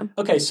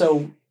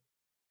 So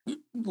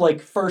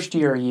like first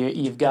year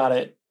you've got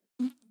it.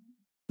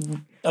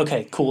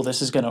 Okay, cool.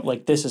 This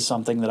is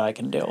something that I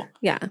can do.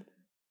 Yeah.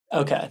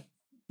 Okay.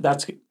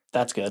 That's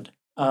good.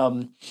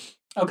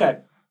 Okay.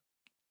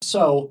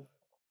 So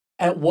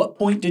at what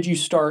point did you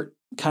start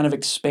kind of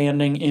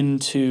expanding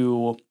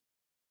into,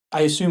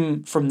 I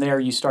assume from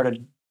there you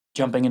started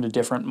jumping into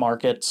different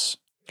markets?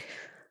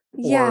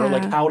 Yeah. Or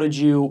like how did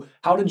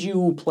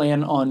you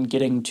plan on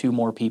getting to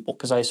more people?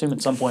 Because I assume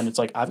at some point it's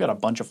like, I've got a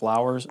bunch of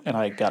flowers and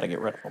I got to get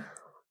rid of them.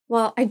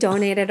 Well, I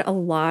donated a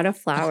lot of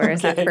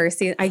flowers that first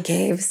season. I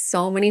gave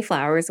so many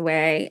flowers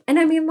away. And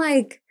I mean,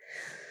 like,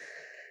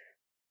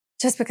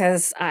 just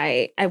because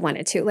I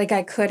wanted to. Like,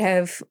 I could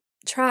have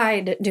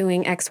tried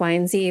doing X, Y,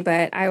 and Z,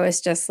 but I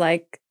was just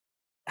like,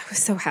 I was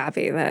so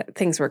happy that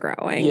things were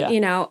growing,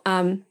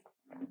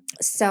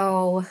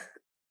 So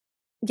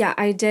yeah,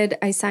 I did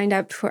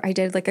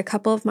like a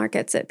couple of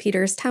markets at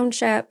Peters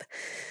Township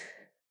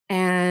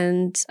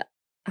and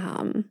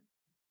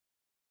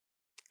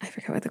I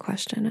forget what the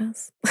question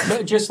is.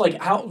 But just like,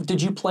 how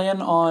did you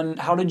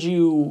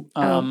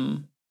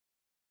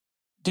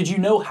did you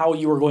know how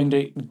you were going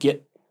to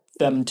get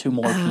them to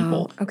more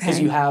people? Okay. Because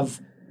you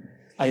have,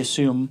 I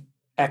assume,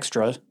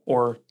 extra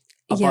or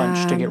a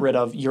bunch to get rid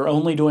of. You're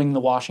only doing the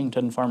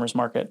Washington Farmers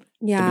Market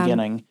at the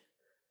beginning.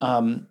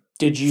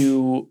 Did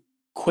you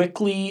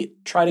quickly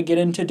try to get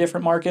into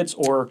different markets,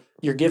 or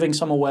you're giving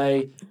some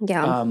away?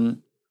 Yeah.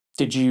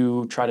 Did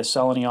you try to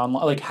sell any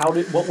online? Like,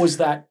 what was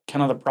that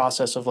kind of the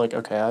process of like,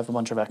 okay, I have a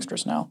bunch of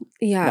extras now.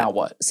 Yeah. Now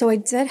what? So I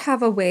did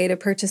have a way to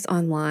purchase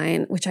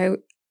online, which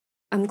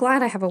I'm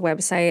glad I have a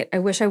website. I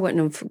wish I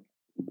wouldn't have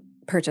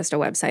purchased a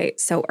website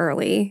so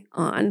early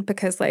on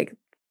because like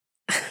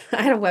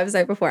I had a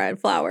website before I had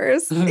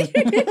flowers. Yeah.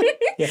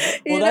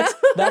 Well,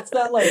 that's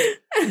that like,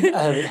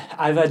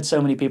 I've had so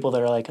many people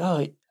that are like,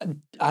 oh,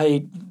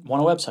 I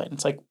want a website. And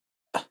it's like,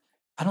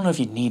 I don't know if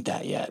you need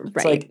that yet. It's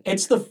Right. like,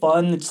 it's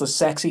the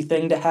sexy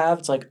thing to have.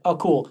 It's like, oh,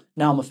 cool.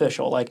 Now I'm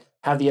official. Like,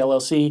 have the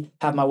LLC,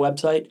 have my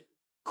website.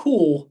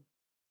 Cool.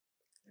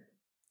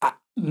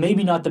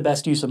 Maybe not the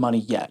best use of money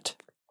yet.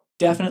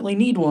 Definitely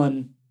need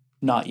one.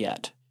 Not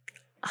yet.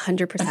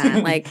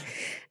 100%. Like,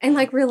 and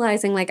like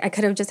realizing like I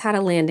could have just had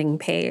a landing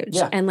page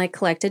and like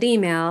collected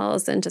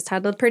emails and just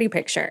had a pretty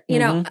picture. You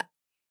know,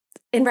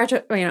 in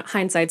retro,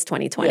 hindsight's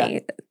 2020. Yeah.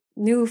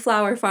 New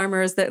flower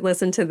farmers that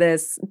listen to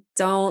this,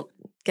 don't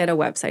get a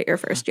website your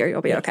first year.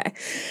 You'll be okay.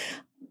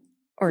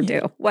 Or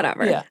do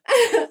whatever. Yeah.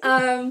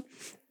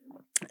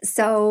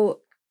 So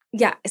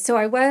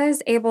I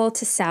was able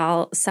to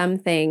sell some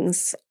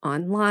things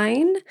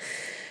online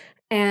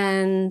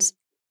and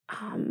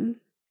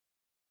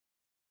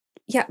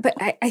but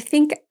I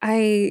think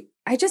I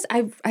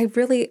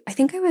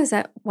think I was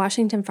at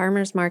Washington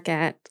Farmers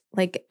Market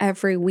like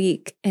every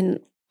week in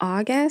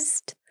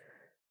August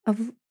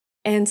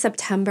and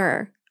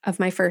September of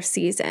my first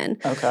season.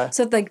 Okay.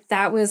 So like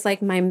that was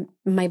like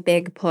my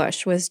big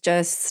push was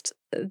just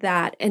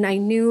that. And I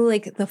knew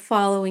like the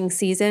following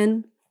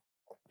season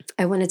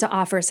I wanted to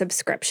offer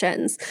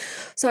subscriptions.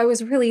 So I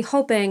was really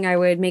hoping I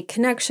would make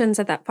connections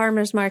at that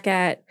farmer's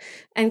market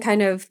and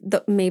kind of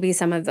maybe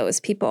some of those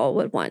people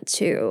would want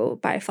to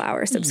buy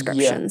flower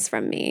subscriptions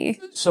from me.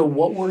 So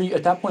what were you,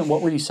 at that point,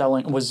 what were you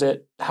selling?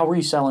 How were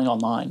you selling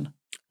online?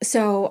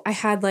 So I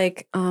had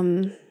like,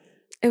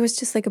 it was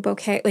just like a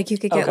bouquet. Like you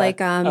could get like,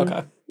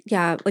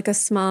 yeah, like a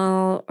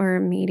small or a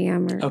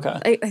medium or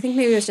I think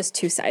maybe it was just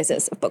 2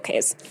 sizes of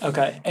bouquets.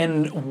 Okay.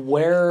 And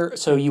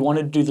so you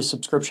wanted to do the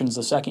subscriptions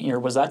the second year.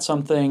 Was that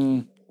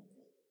something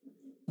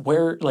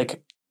where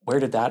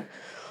did that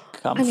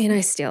come from? I mean, I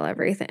steal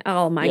everything.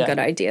 All my good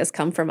ideas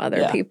come from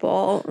other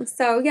people.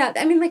 So yeah,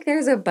 I mean, like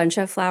there's a bunch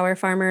of flower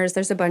farmers.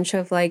 There's a bunch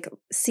of like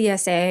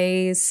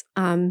CSAs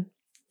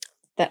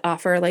that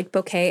offer like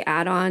bouquet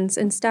add-ons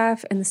and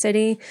stuff in the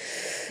city.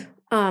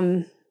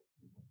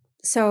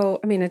 So,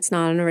 I mean, it's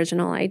not an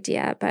original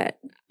idea, but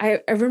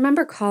I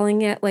remember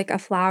calling it like a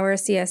flower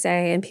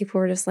CSA and people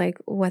were just like,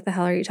 what the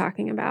hell are you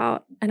talking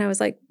about? And I was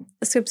like,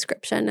 a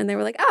subscription. And they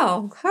were like,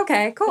 oh,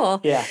 okay,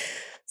 cool. Yeah.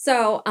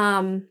 So,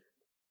 yeah,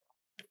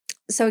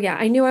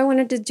 I knew I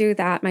wanted to do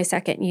that my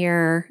second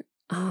year.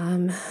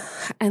 And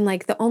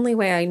like the only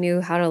way I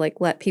knew how to like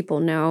let people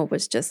know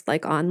was just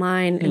like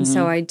online. And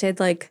so I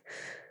did like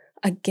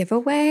a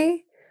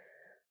giveaway.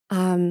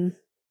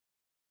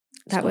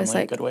 That was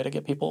like a good way to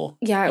get people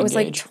engaged. It was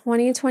like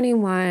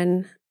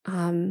 2021.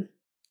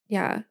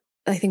 I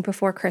think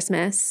before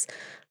Christmas,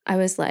 I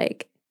was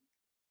like,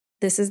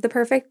 this is the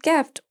perfect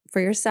gift for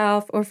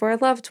yourself or for a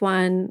loved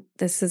one.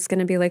 This is going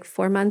to be like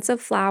 4 months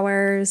of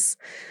flowers.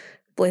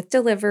 with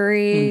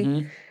delivery.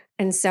 Mm-hmm.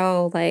 And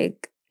so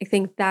like, I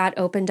think that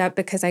opened up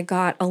because I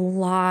got a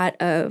lot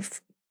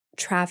of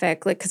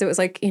traffic, like, because it was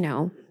like,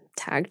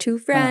 tag 2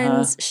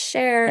 friends,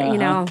 share,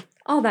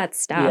 all that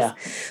stuff. Yeah.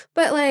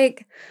 But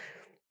like,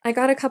 I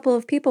got a couple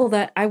of people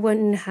that I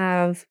wouldn't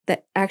have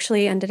that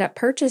actually ended up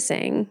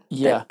purchasing.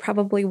 Yeah. That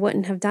probably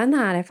wouldn't have done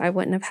that if I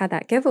wouldn't have had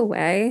that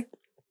giveaway.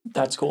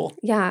 That's cool.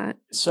 Yeah.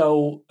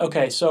 So,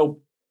 okay. So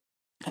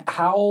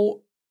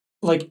how,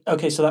 like,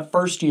 okay. So that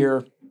first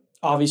year,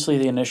 obviously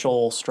the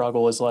initial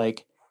struggle is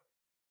like,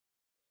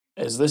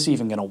 is this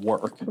even going to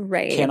work?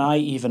 Right. Can I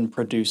even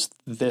produce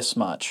this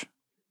much?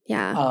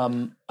 Yeah.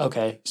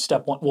 Okay.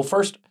 Step one. Well,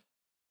 first,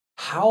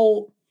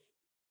 how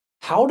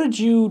did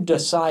you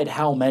decide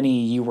how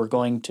many you were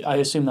going to? I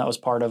assume that was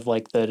part of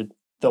like the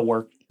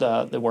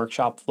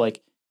workshop.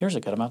 Like, here's a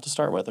good amount to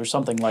start with, or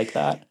something like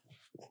that.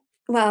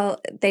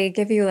 Well, they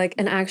give you like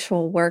an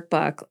actual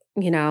workbook,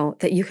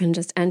 that you can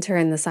just enter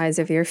in the size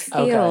of your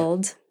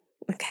field.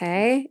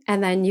 Okay.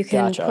 And then you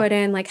can put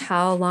in like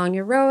how long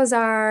your rows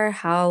are,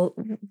 how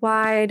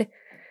wide,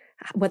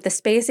 what the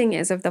spacing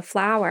is of the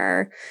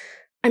flower.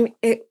 I mean,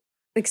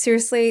 like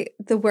seriously,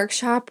 the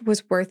workshop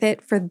was worth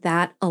it for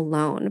that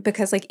alone,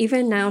 because like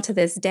even now to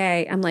this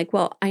day, I'm like,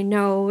 well, I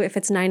know if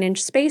it's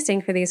 9-inch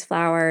spacing for these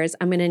flowers,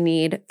 I'm going to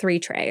need 3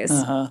 trays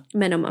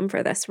minimum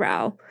for this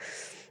row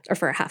or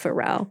for half a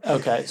row.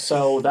 Okay.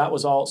 So that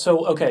was all.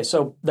 So, okay.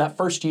 So that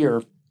first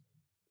year,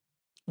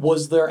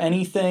 was there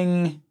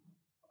anything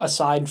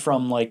aside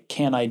from like,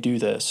 can I do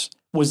this?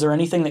 Was there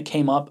anything that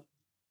came up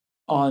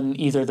on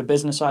either the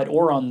business side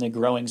or on the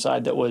growing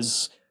side that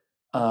was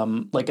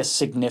like a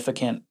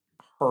significant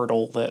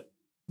hurdle that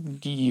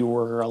you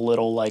were a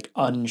little like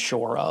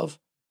unsure of?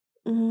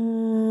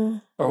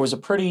 Or was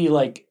it pretty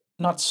like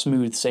not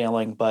smooth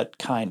sailing, but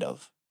kind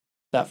of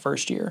that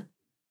first year?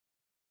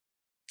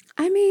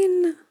 I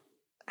mean,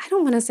 I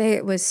don't want to say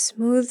it was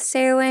smooth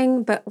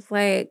sailing, but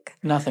like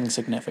nothing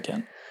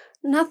significant.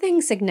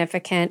 Nothing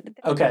significant.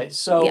 Okay,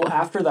 so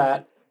after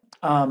that,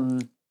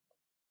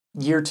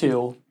 year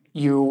 2,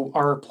 you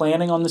are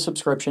planning on the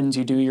subscriptions.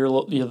 You do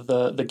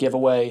the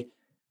giveaway,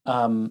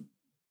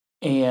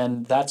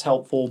 and that's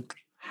helpful.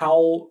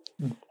 How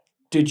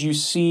did you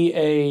see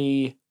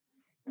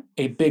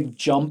a big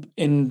jump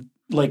in,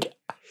 like,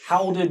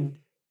 how did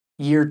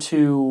year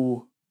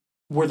 2,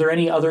 were there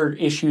any other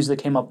issues that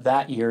came up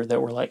that year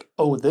that were like,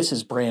 oh, this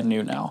is brand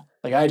new now?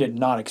 Like, I did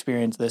not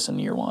experience this in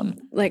year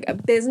 1.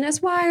 Like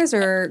business-wise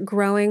or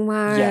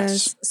growing-wise?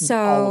 Yes, so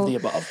all of the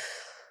above.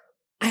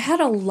 I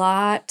had a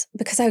lot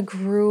because I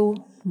grew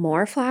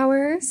more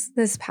flowers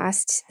this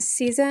past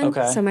season.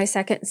 Okay. So my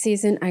second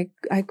season,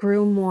 I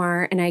grew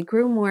more, and I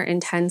grew more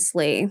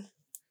intensely.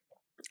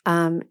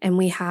 And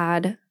we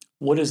had...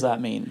 What does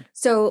that mean?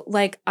 So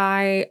like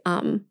I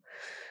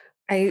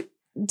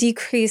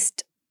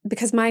decreased,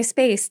 because my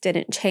space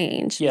didn't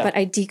change, but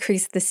I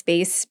decreased the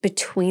space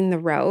between the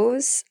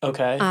rows.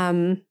 Okay.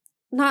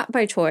 Not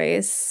by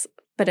choice,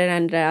 but it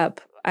ended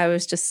up, I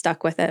was just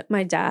stuck with it.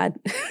 My dad,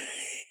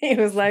 he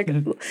was like,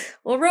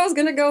 well, Ro's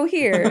going to go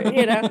here,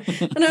 And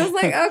I was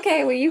like,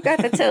 okay, well, you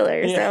got the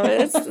tiller. So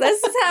this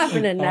is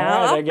happening now.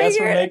 All right, I guess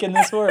we're making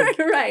this work.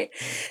 Right.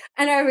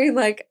 And I mean,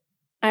 like,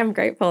 I'm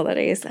grateful that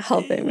he's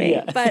helping me.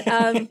 Yeah. But,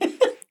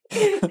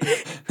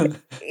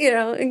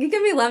 you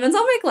give me lemons,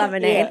 I'll make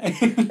lemonade.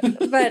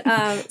 Yeah.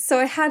 But so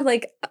I had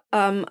like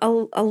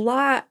a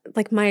lot,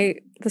 like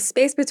the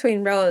space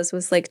between rows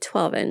was like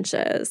 12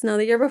 inches. Now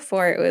the year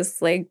before it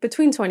was like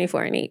between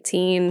 24 and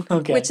 18,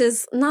 which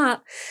is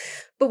not.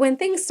 But when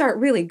things start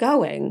really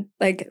going,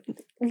 like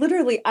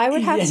literally, I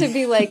would have to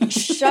be like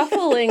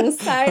shuffling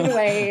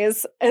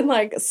sideways and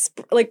like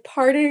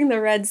parting the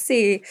Red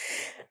Sea,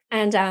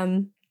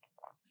 and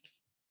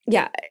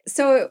yeah.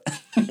 So,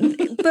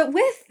 but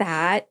with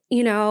that,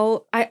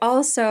 I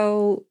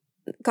also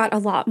got a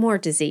lot more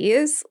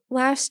disease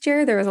last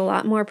year. There was a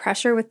lot more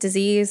pressure with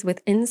disease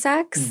with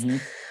insects,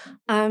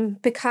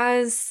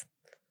 because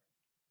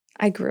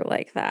I grew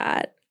like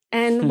that.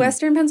 And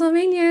Western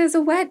Pennsylvania is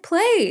a wet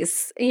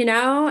place,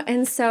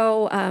 And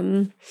so,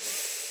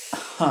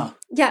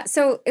 yeah.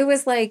 So it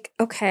was like,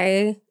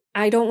 okay,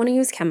 I don't want to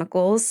use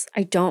chemicals.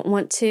 I don't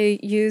want to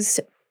use,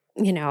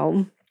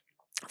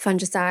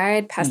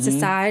 fungicide,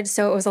 pesticide.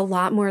 So it was a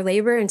lot more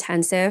labor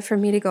intensive for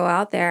me to go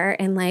out there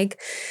and like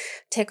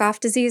take off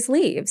disease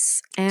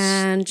leaves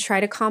and try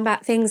to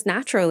combat things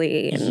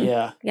naturally. And,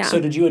 yeah.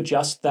 So did you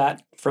adjust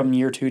that from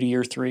year 2 to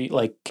year 3?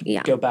 Like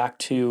go back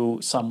to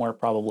somewhere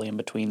probably in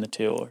between the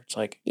two? Or it's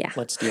like,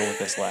 let's deal with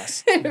this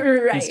less.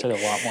 Right. Instead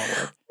of a lot more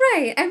work.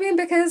 Right. I mean,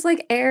 because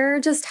like air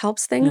just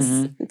helps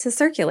things to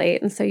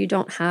circulate. And so you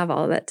don't have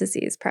all that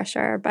disease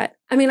pressure. But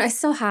I mean, I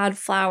still had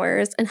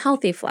flowers and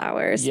healthy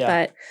flowers,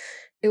 but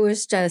it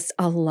was just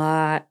a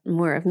lot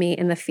more of me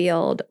in the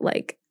field,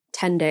 like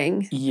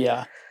tending.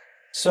 Yeah.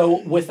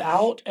 So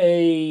without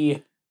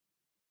you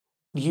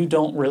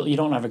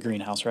don't have a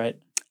greenhouse, right?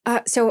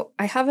 So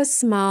I have a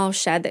small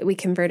shed that we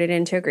converted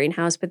into a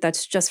greenhouse, but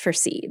that's just for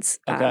seeds.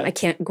 Okay. I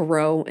can't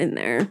grow in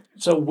there.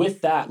 So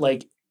with that,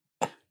 like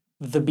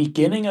the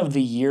beginning of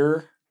the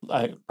year,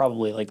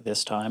 probably like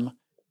this time,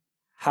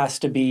 has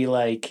to be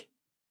like,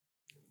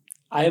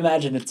 I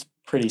imagine it's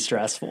pretty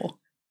stressful.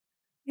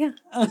 Yeah.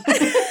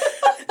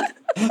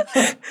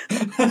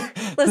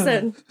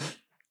 Listen,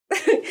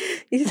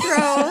 you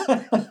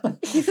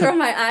throw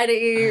my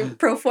IDE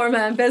pro forma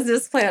and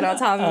business plan on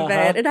top of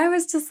it, and I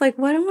was just like,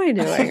 what am I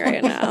doing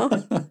right now?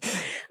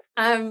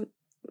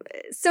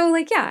 So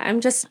like, yeah,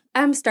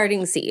 I'm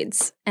starting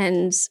seeds,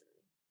 and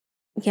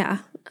yeah,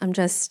 I'm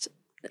just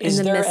in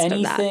the midst of that.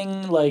 Is there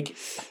anything like,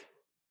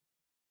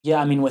 yeah,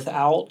 I mean,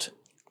 without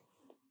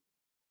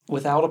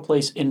a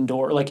place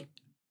indoor, like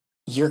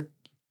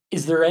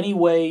is there any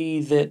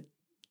way that,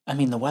 I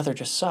mean, the weather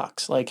just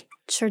sucks. Like,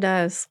 sure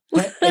does.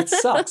 It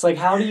sucks. Like,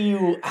 how do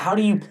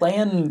you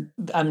plan?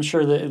 I'm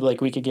sure that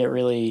like we could get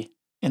really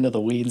into the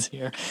weeds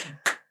here.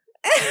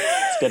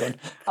 It's a good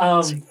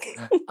one.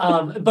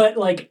 But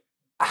like,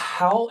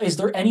 how is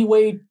there any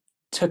way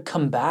to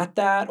combat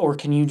that, or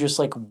can you just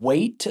like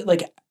wait?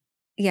 Like,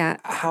 yeah.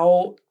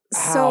 How?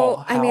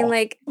 I mean,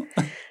 like,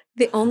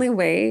 the only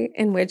way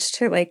in which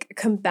to like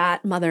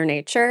combat Mother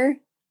Nature,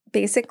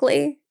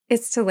 basically,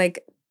 is to like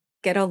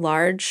get a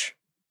large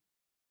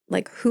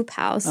like hoop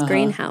house,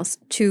 greenhouse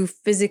to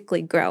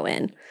physically grow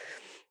in.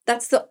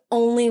 That's the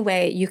only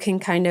way you can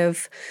kind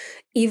of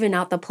even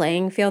out the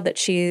playing field that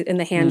she's going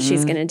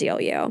to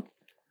deal you.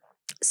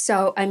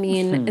 So, I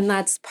mean, and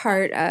that's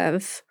part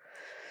of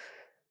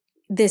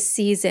this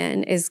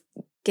season is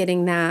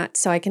getting that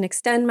so I can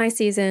extend my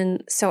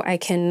season, so I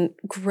can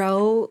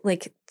grow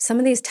like some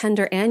of these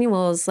tender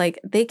annuals, like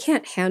they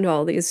can't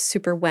handle these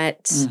super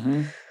wet,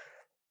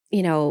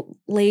 you know,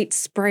 late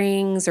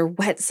springs or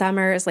wet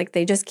summers. Like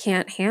they just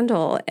can't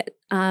handle it.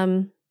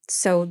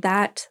 So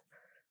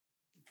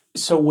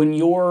when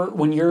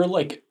you're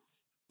like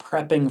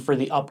prepping for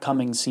the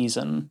upcoming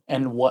season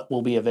and what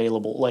will be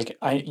available, like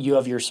you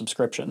have your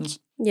subscriptions.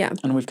 Yeah.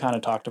 And we've kind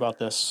of talked about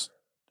this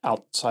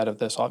outside of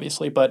this,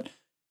 obviously, but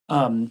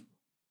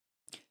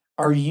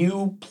are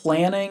you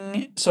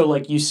planning, so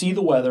like you see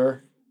the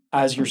weather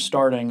as you're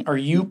starting, are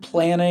you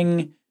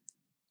planning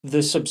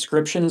the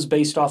subscriptions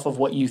based off of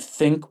what you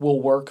think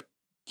will work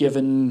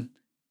given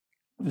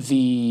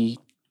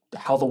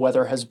how the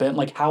weather has been?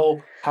 Like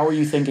how are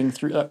you thinking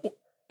through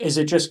is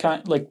it just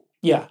kind of like,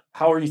 yeah,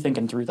 how are you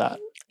thinking through that?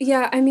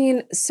 Yeah, I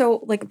mean,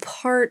 so like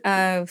part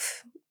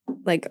of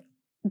like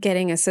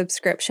getting a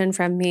subscription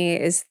from me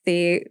is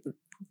the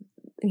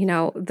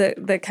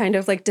kind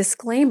of like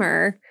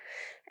disclaimer,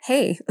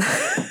 hey,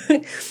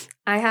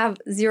 I have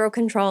zero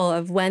control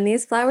of when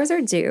these flowers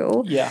are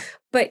due. Yeah.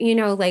 But, you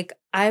know, like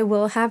I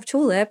will have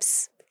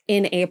tulips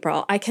in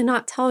April. I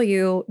cannot tell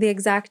you the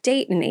exact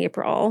date in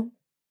April,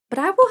 but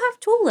I will have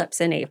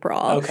tulips in April.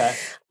 Okay.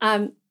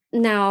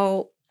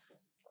 Now,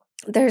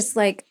 there's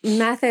like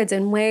methods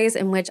and ways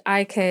in which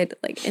I could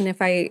like, and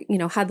if I, you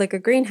know, had like a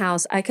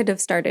greenhouse, I could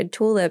have started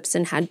tulips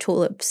and had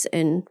tulips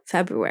in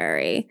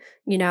February,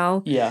 you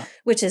know? Yeah.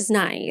 Which is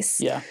nice.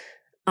 Yeah.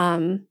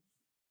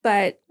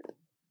 But,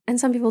 and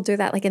some people do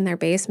that like in their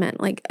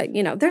basement. Like,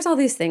 you know, there's all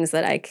these things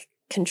that I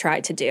can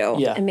try to do.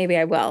 Yeah. And maybe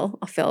I will.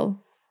 I'll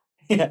feel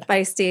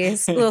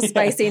feisty, a little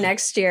spicy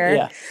next year.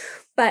 Yeah.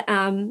 But,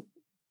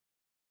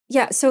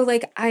 yeah, so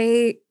like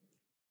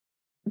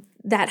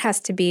that has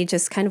to be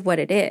just kind of what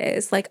it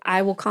is. Like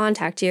I will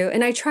contact you,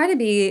 and I try to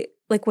be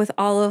like with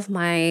all of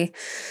my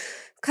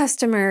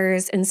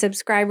customers and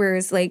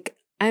subscribers, like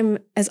I'm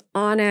as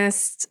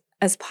honest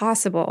as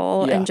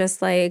possible and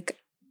just like,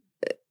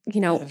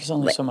 you know, there's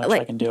only so much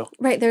I can do.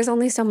 Right. There's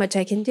only so much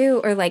I can do.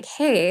 Or like,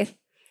 hey,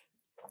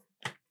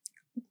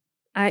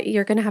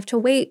 you're going to have to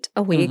wait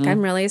a week.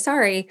 I'm really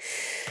sorry.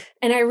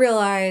 And I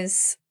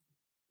realize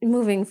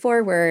moving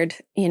forward,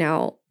 you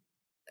know,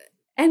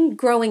 and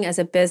growing as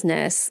a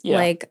business,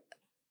 like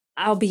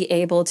I'll be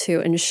able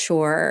to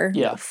ensure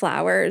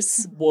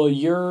flowers. Well,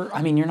 you're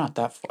not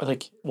that far.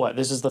 Like, what?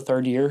 This is the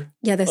third year?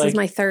 Yeah, this is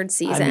my third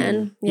season. I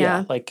mean,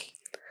 yeah. Like,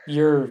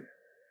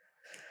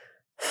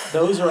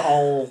 those are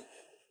all,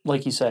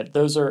 like you said,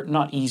 those are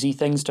not easy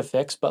things to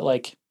fix, but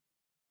like,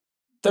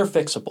 they're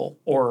fixable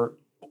or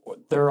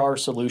there are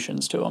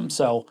solutions to them.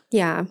 So,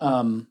 yeah.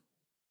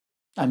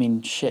 I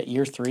mean, shit,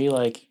 year 3,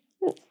 like,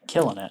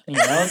 killing it. You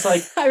know, it's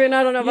like, I mean,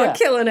 I don't know about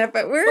killing it,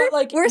 but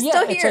we're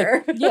still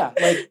here.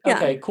 Like,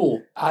 okay,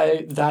 cool.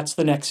 That's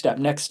the next step.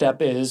 Next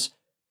step is,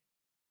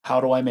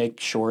 how do I make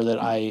sure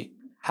that I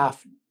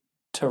have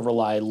to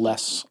rely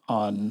less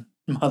on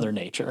Mother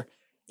Nature?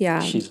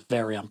 Yeah. She's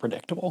very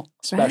unpredictable,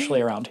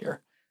 especially around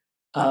here.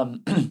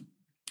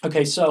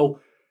 Okay, so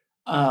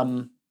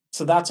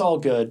that's all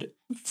good.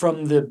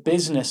 From the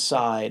business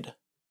side,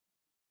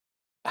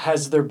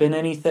 has there been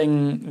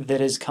anything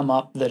that has come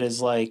up that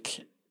is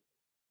like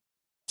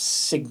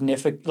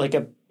significant, like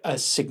a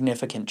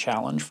significant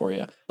challenge for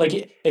you?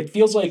 Like it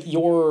feels like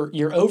your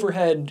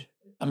overhead,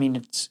 I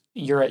mean,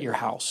 you're at your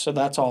house, so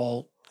that's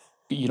all.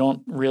 You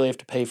don't really have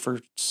to pay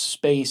for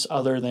space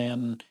other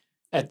than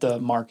at the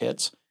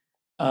markets.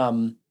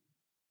 And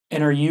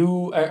are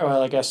you,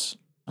 I guess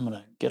I'm going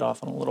to get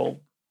off on a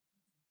little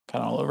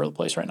kind of all over the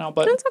place right now,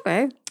 but that's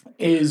okay.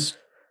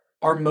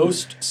 Are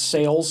most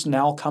sales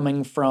now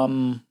coming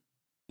from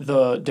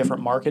the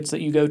different markets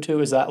that you go to?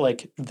 Is that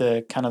like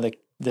the kind of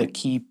the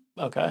key?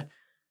 Okay.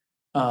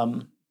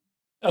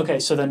 Okay,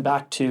 so then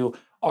back to,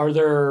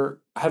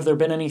 have there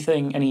been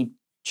any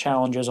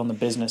challenges on the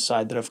business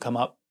side that have come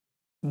up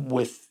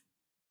with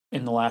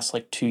in the last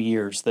like 2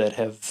 years that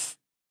have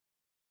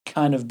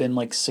kind of been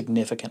like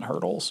significant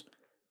hurdles?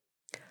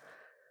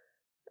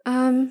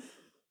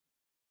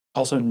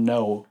 Also,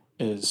 no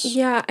is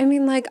Yeah, I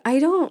mean, like, I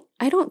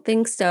don't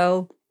think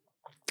so.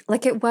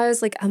 Like, it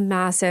was like a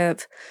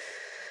massive,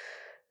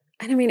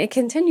 and I mean, it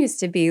continues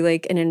to be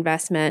like an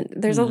investment.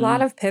 There's a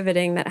lot of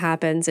pivoting that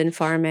happens in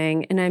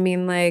farming. And I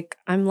mean, like,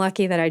 I'm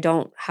lucky that I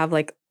don't have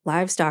like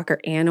livestock or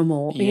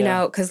animal,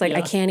 because like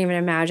I can't even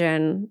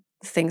imagine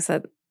things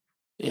that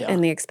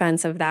and the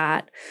expense of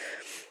that.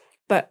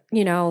 But,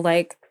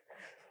 like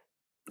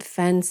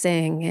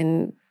fencing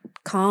and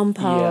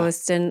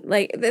compost and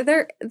like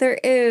there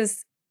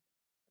is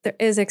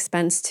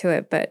expense to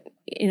it. But,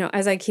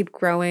 as I keep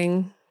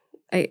growing,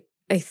 I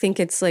think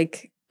it's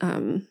like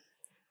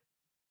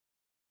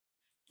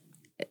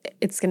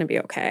it's going to be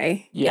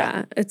okay.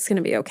 Yeah, it's going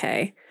to be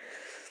okay.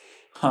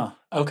 Huh.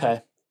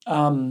 Okay.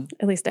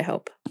 At least I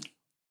hope.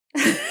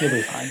 You'll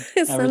be fine.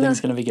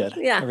 Everything's going to be good.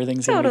 Yeah,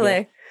 everything's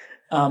totally.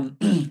 Going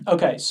to be good.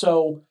 Okay,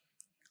 so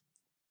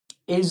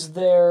is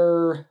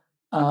there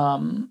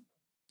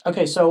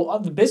okay, so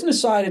on the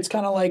business side, it's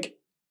kind of like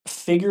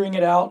figuring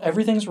it out.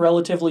 Everything's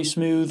relatively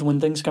smooth. When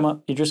things come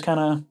up, you just kind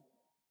of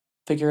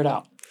figure it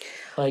out.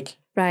 Like,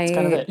 that's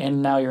kind of it.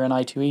 And now you're in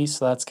I2E,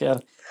 so that's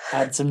gonna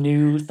add some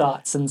new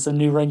thoughts and some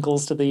new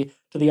wrinkles to the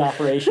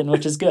operation,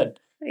 which is good.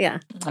 Yeah.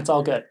 That's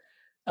all good.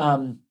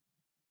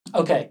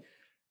 Okay.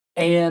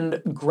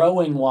 And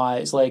growing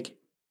wise, like,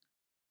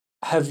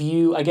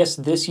 I guess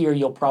this year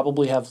you'll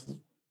probably have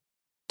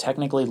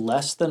technically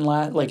less than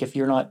last, like if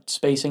you're not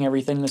spacing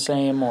everything the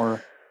same,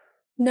 or?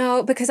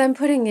 No, because I'm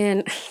putting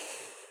in,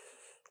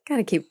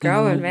 gotta keep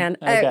growing, man.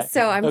 Okay.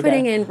 So I'm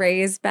putting in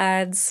raised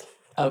beds.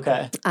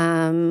 Okay.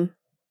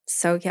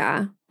 So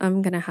yeah,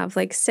 I'm gonna have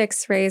like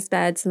 6 raised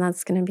beds, and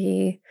that's gonna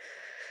be,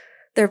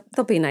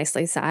 they'll be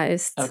nicely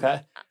sized.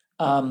 Okay.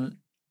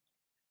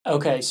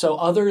 Okay. So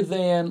other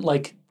than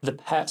like the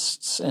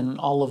pests and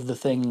all of the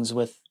things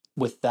with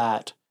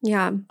that,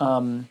 yeah.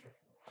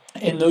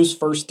 In those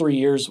first 3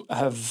 years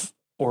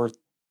or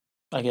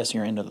I guess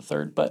you're into the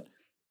third, but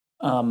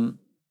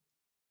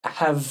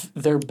have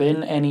there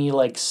been any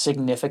like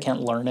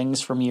significant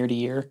learnings from year to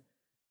year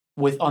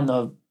on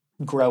the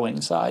growing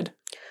side?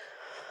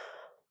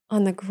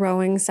 On the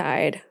growing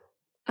side,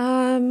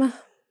 yeah,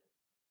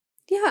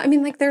 I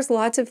mean, like, there's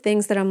lots of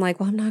things that I'm like,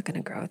 well, I'm not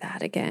going to grow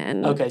that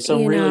again. Okay,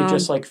 so really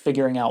just like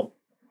figuring out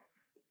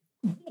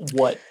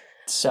what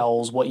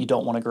sells, what you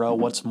don't want to grow,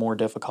 what's more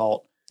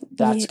difficult.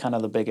 That's kind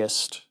of the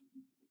biggest.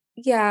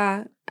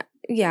 Yeah.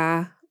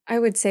 Yeah. I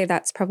would say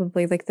that's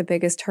probably like the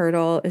biggest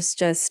hurdle, is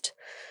just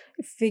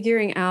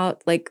figuring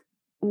out like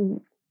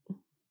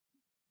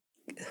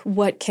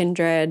what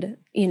Kindred,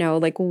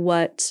 like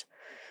what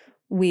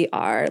we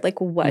are,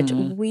 like what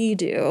we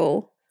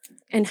do,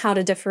 and how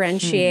to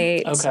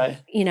differentiate,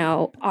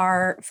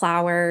 our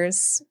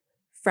flowers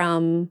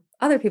from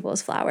other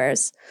people's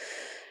flowers,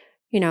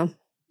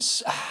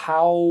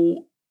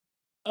 How,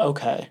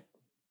 okay.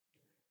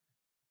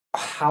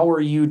 How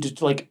are you,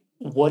 like,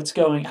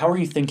 how are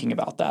you thinking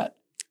about that?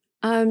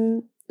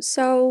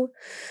 So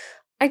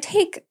I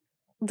take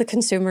the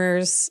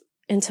consumers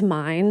into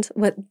mind,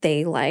 what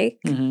they like.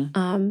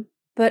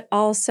 But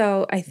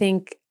also I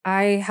think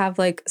I have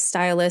like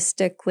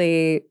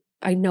stylistically,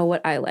 I know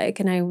what I like,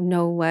 and I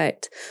know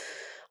what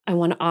I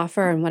want to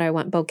offer and what I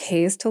want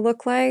bouquets to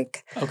look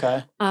like.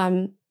 Okay.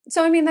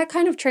 So I mean, that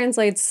kind of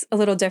translates a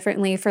little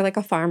differently for like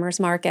a farmer's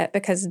market,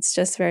 because it's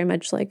just very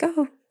much like,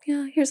 oh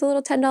yeah, here's a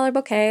little $10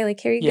 bouquet, like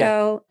here you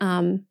go.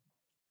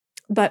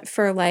 But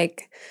for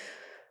like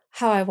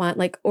how I want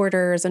like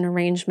orders and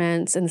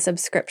arrangements and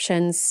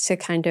subscriptions to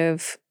kind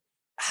of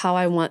how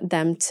I want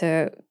them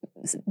to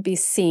be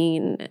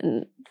seen,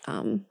 and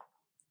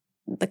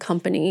the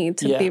company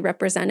to be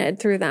represented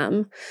through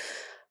them.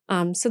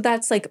 So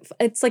that's like,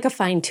 it's like a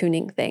fine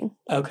tuning thing.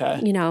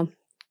 Okay.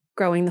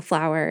 Growing the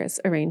flowers,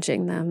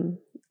 arranging them.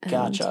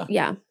 Gotcha.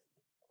 Yeah.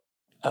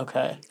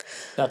 Okay.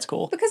 That's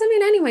cool. Because I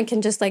mean, anyone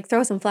can just like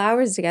throw some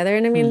flowers together,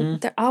 and I mean,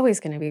 they're always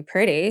going to be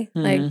pretty,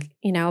 like,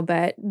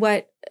 but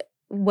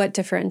what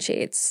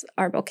differentiates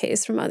our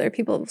bouquets from other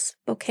people's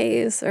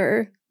bouquets,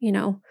 or,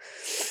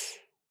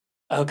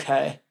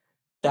 Okay.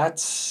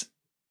 That's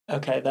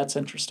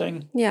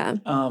interesting. Yeah.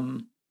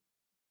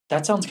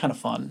 That sounds kind of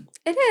fun.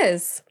 It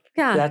is.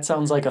 Yeah. That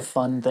sounds like a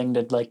fun thing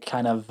to like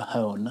kind of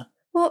hone.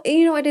 Well,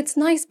 and it's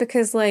nice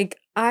because like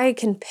I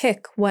can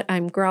pick what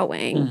I'm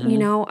growing.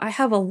 I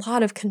have a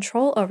lot of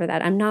control over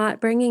that. I'm not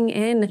bringing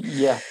in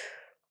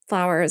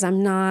flowers.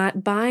 I'm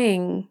not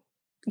buying,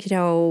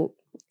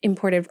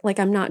 imported, like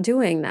I'm not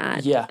doing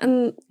that. Yeah.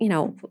 And,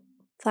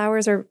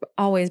 flowers are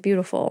always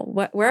beautiful,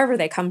 wherever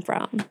they come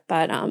from.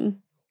 But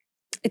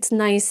it's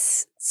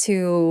nice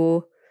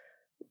to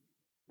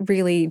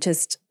really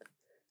just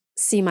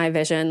see my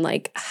vision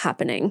like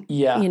happening.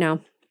 Yeah. You know?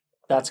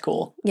 That's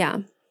cool. Yeah.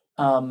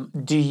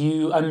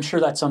 I'm sure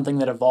that's something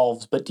that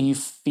evolves, but do you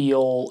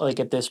feel like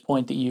at this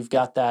point that you've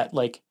got that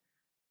like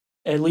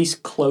at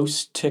least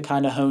close to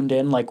kind of honed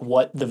in, like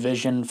what the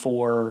vision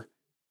for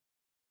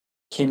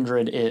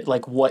Kindred is,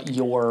 like what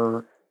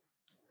your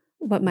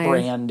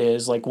brand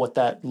is, like what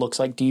that looks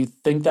like? Do you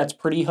think that's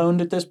pretty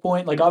honed at this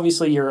point? Like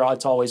obviously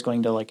it's always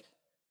going to like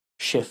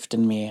shift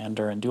and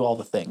meander and do all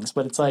the things,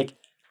 but it's like,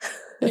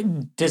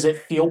 does it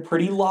feel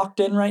pretty locked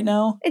in right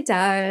now? It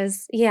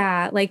does.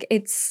 Yeah. Like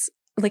it's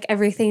like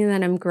everything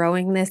that I'm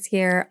growing this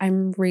year,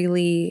 I'm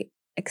really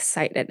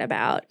excited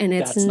about. And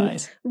it's that's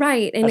nice.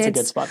 Right. And that's a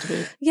good spot to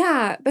be.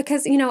 Yeah.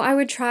 Because, I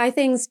would try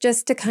things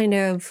just to kind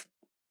of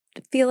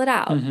feel it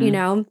out,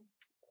 And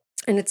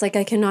it's like,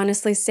 I can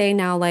honestly say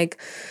now, like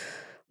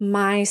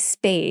my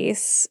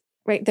space,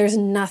 right? There's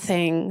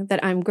nothing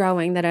that I'm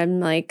growing that I'm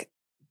like,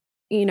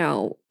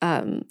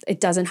 it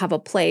doesn't have a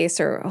place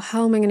or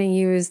how am I going to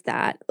use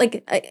that?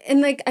 Like,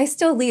 I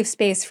still leave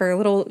space for a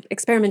little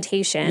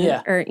experimentation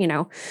or,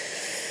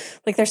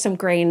 like there's some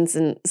grains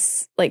and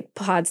like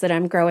pods that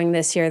I'm growing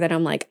this year that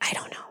I'm like, I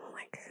don't know.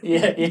 Like,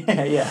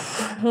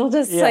 yeah. We'll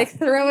just like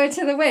throw it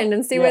to the wind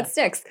and see what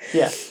sticks.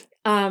 Yeah.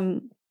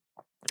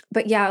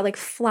 But yeah, like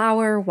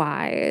flower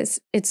wise,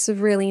 it's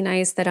really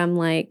nice that I'm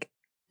like,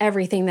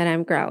 everything that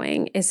I'm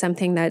growing is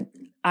something that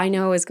I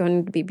know is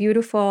going to be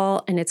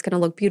beautiful and it's going to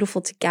look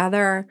beautiful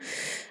together.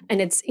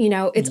 And it's,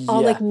 it's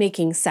all like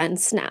making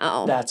sense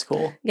now. That's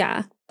cool.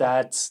 Yeah.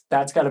 That's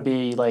got to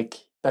be like,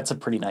 that's a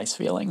pretty nice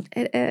feeling.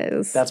 It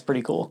is. That's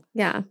pretty cool.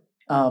 Yeah.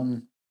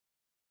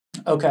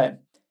 Okay.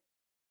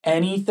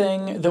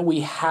 Anything that we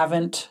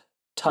haven't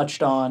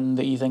touched on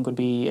that you think would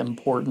be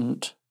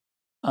important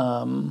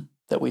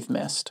that we've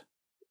missed?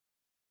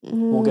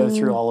 We'll go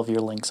through all of your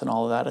links and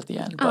all of that at the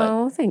end.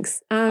 But,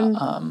 thanks.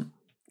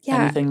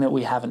 Anything that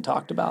we haven't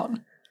talked about?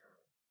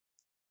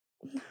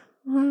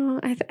 Well,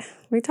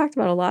 we talked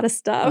about a lot of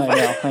stuff.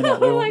 I know.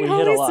 Like, we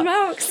holy hit a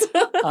lot. smokes.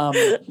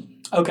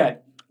 Okay.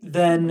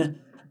 Then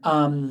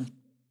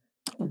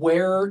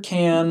where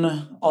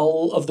can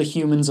all of the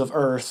humans of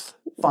Earth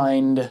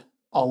find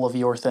all of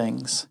your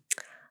things?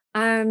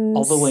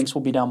 All the links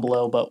will be down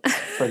below, but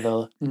for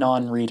the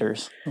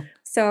non-readers.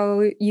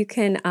 So you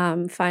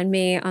can find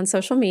me on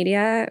social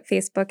media,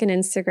 Facebook and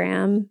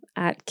Instagram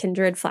at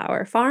Kindred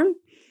Flower Farm.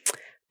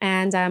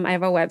 And I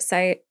have a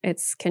website.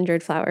 It's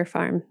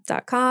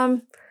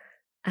kindredflowerfarm.com.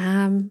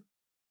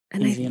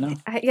 Easy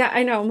enough.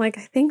 I know. I'm like,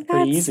 I think that's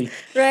pretty easy.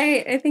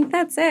 Right. I think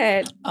that's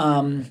it.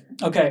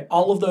 Okay.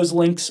 All of those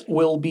links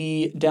will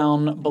be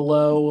down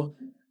below.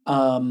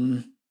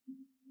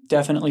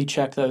 Definitely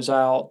check those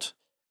out.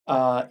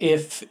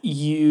 If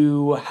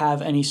you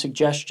have any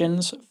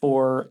suggestions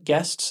for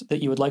guests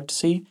that you would like to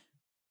see,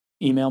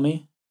 email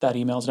me. That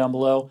email's down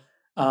below.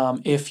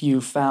 If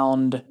you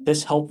found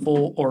this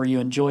helpful or you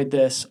enjoyed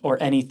this or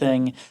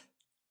anything,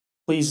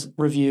 please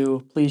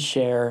review, please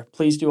share,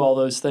 please do all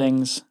those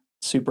things.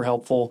 Super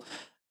helpful.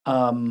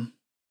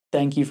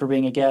 Thank you for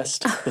being a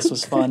guest. This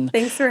was fun.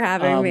 Thanks for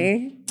having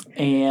me.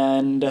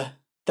 And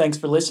thanks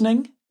for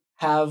listening.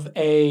 Have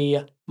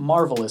a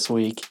marvelous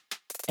week,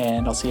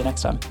 and I'll see you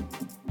next time.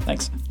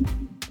 Thanks.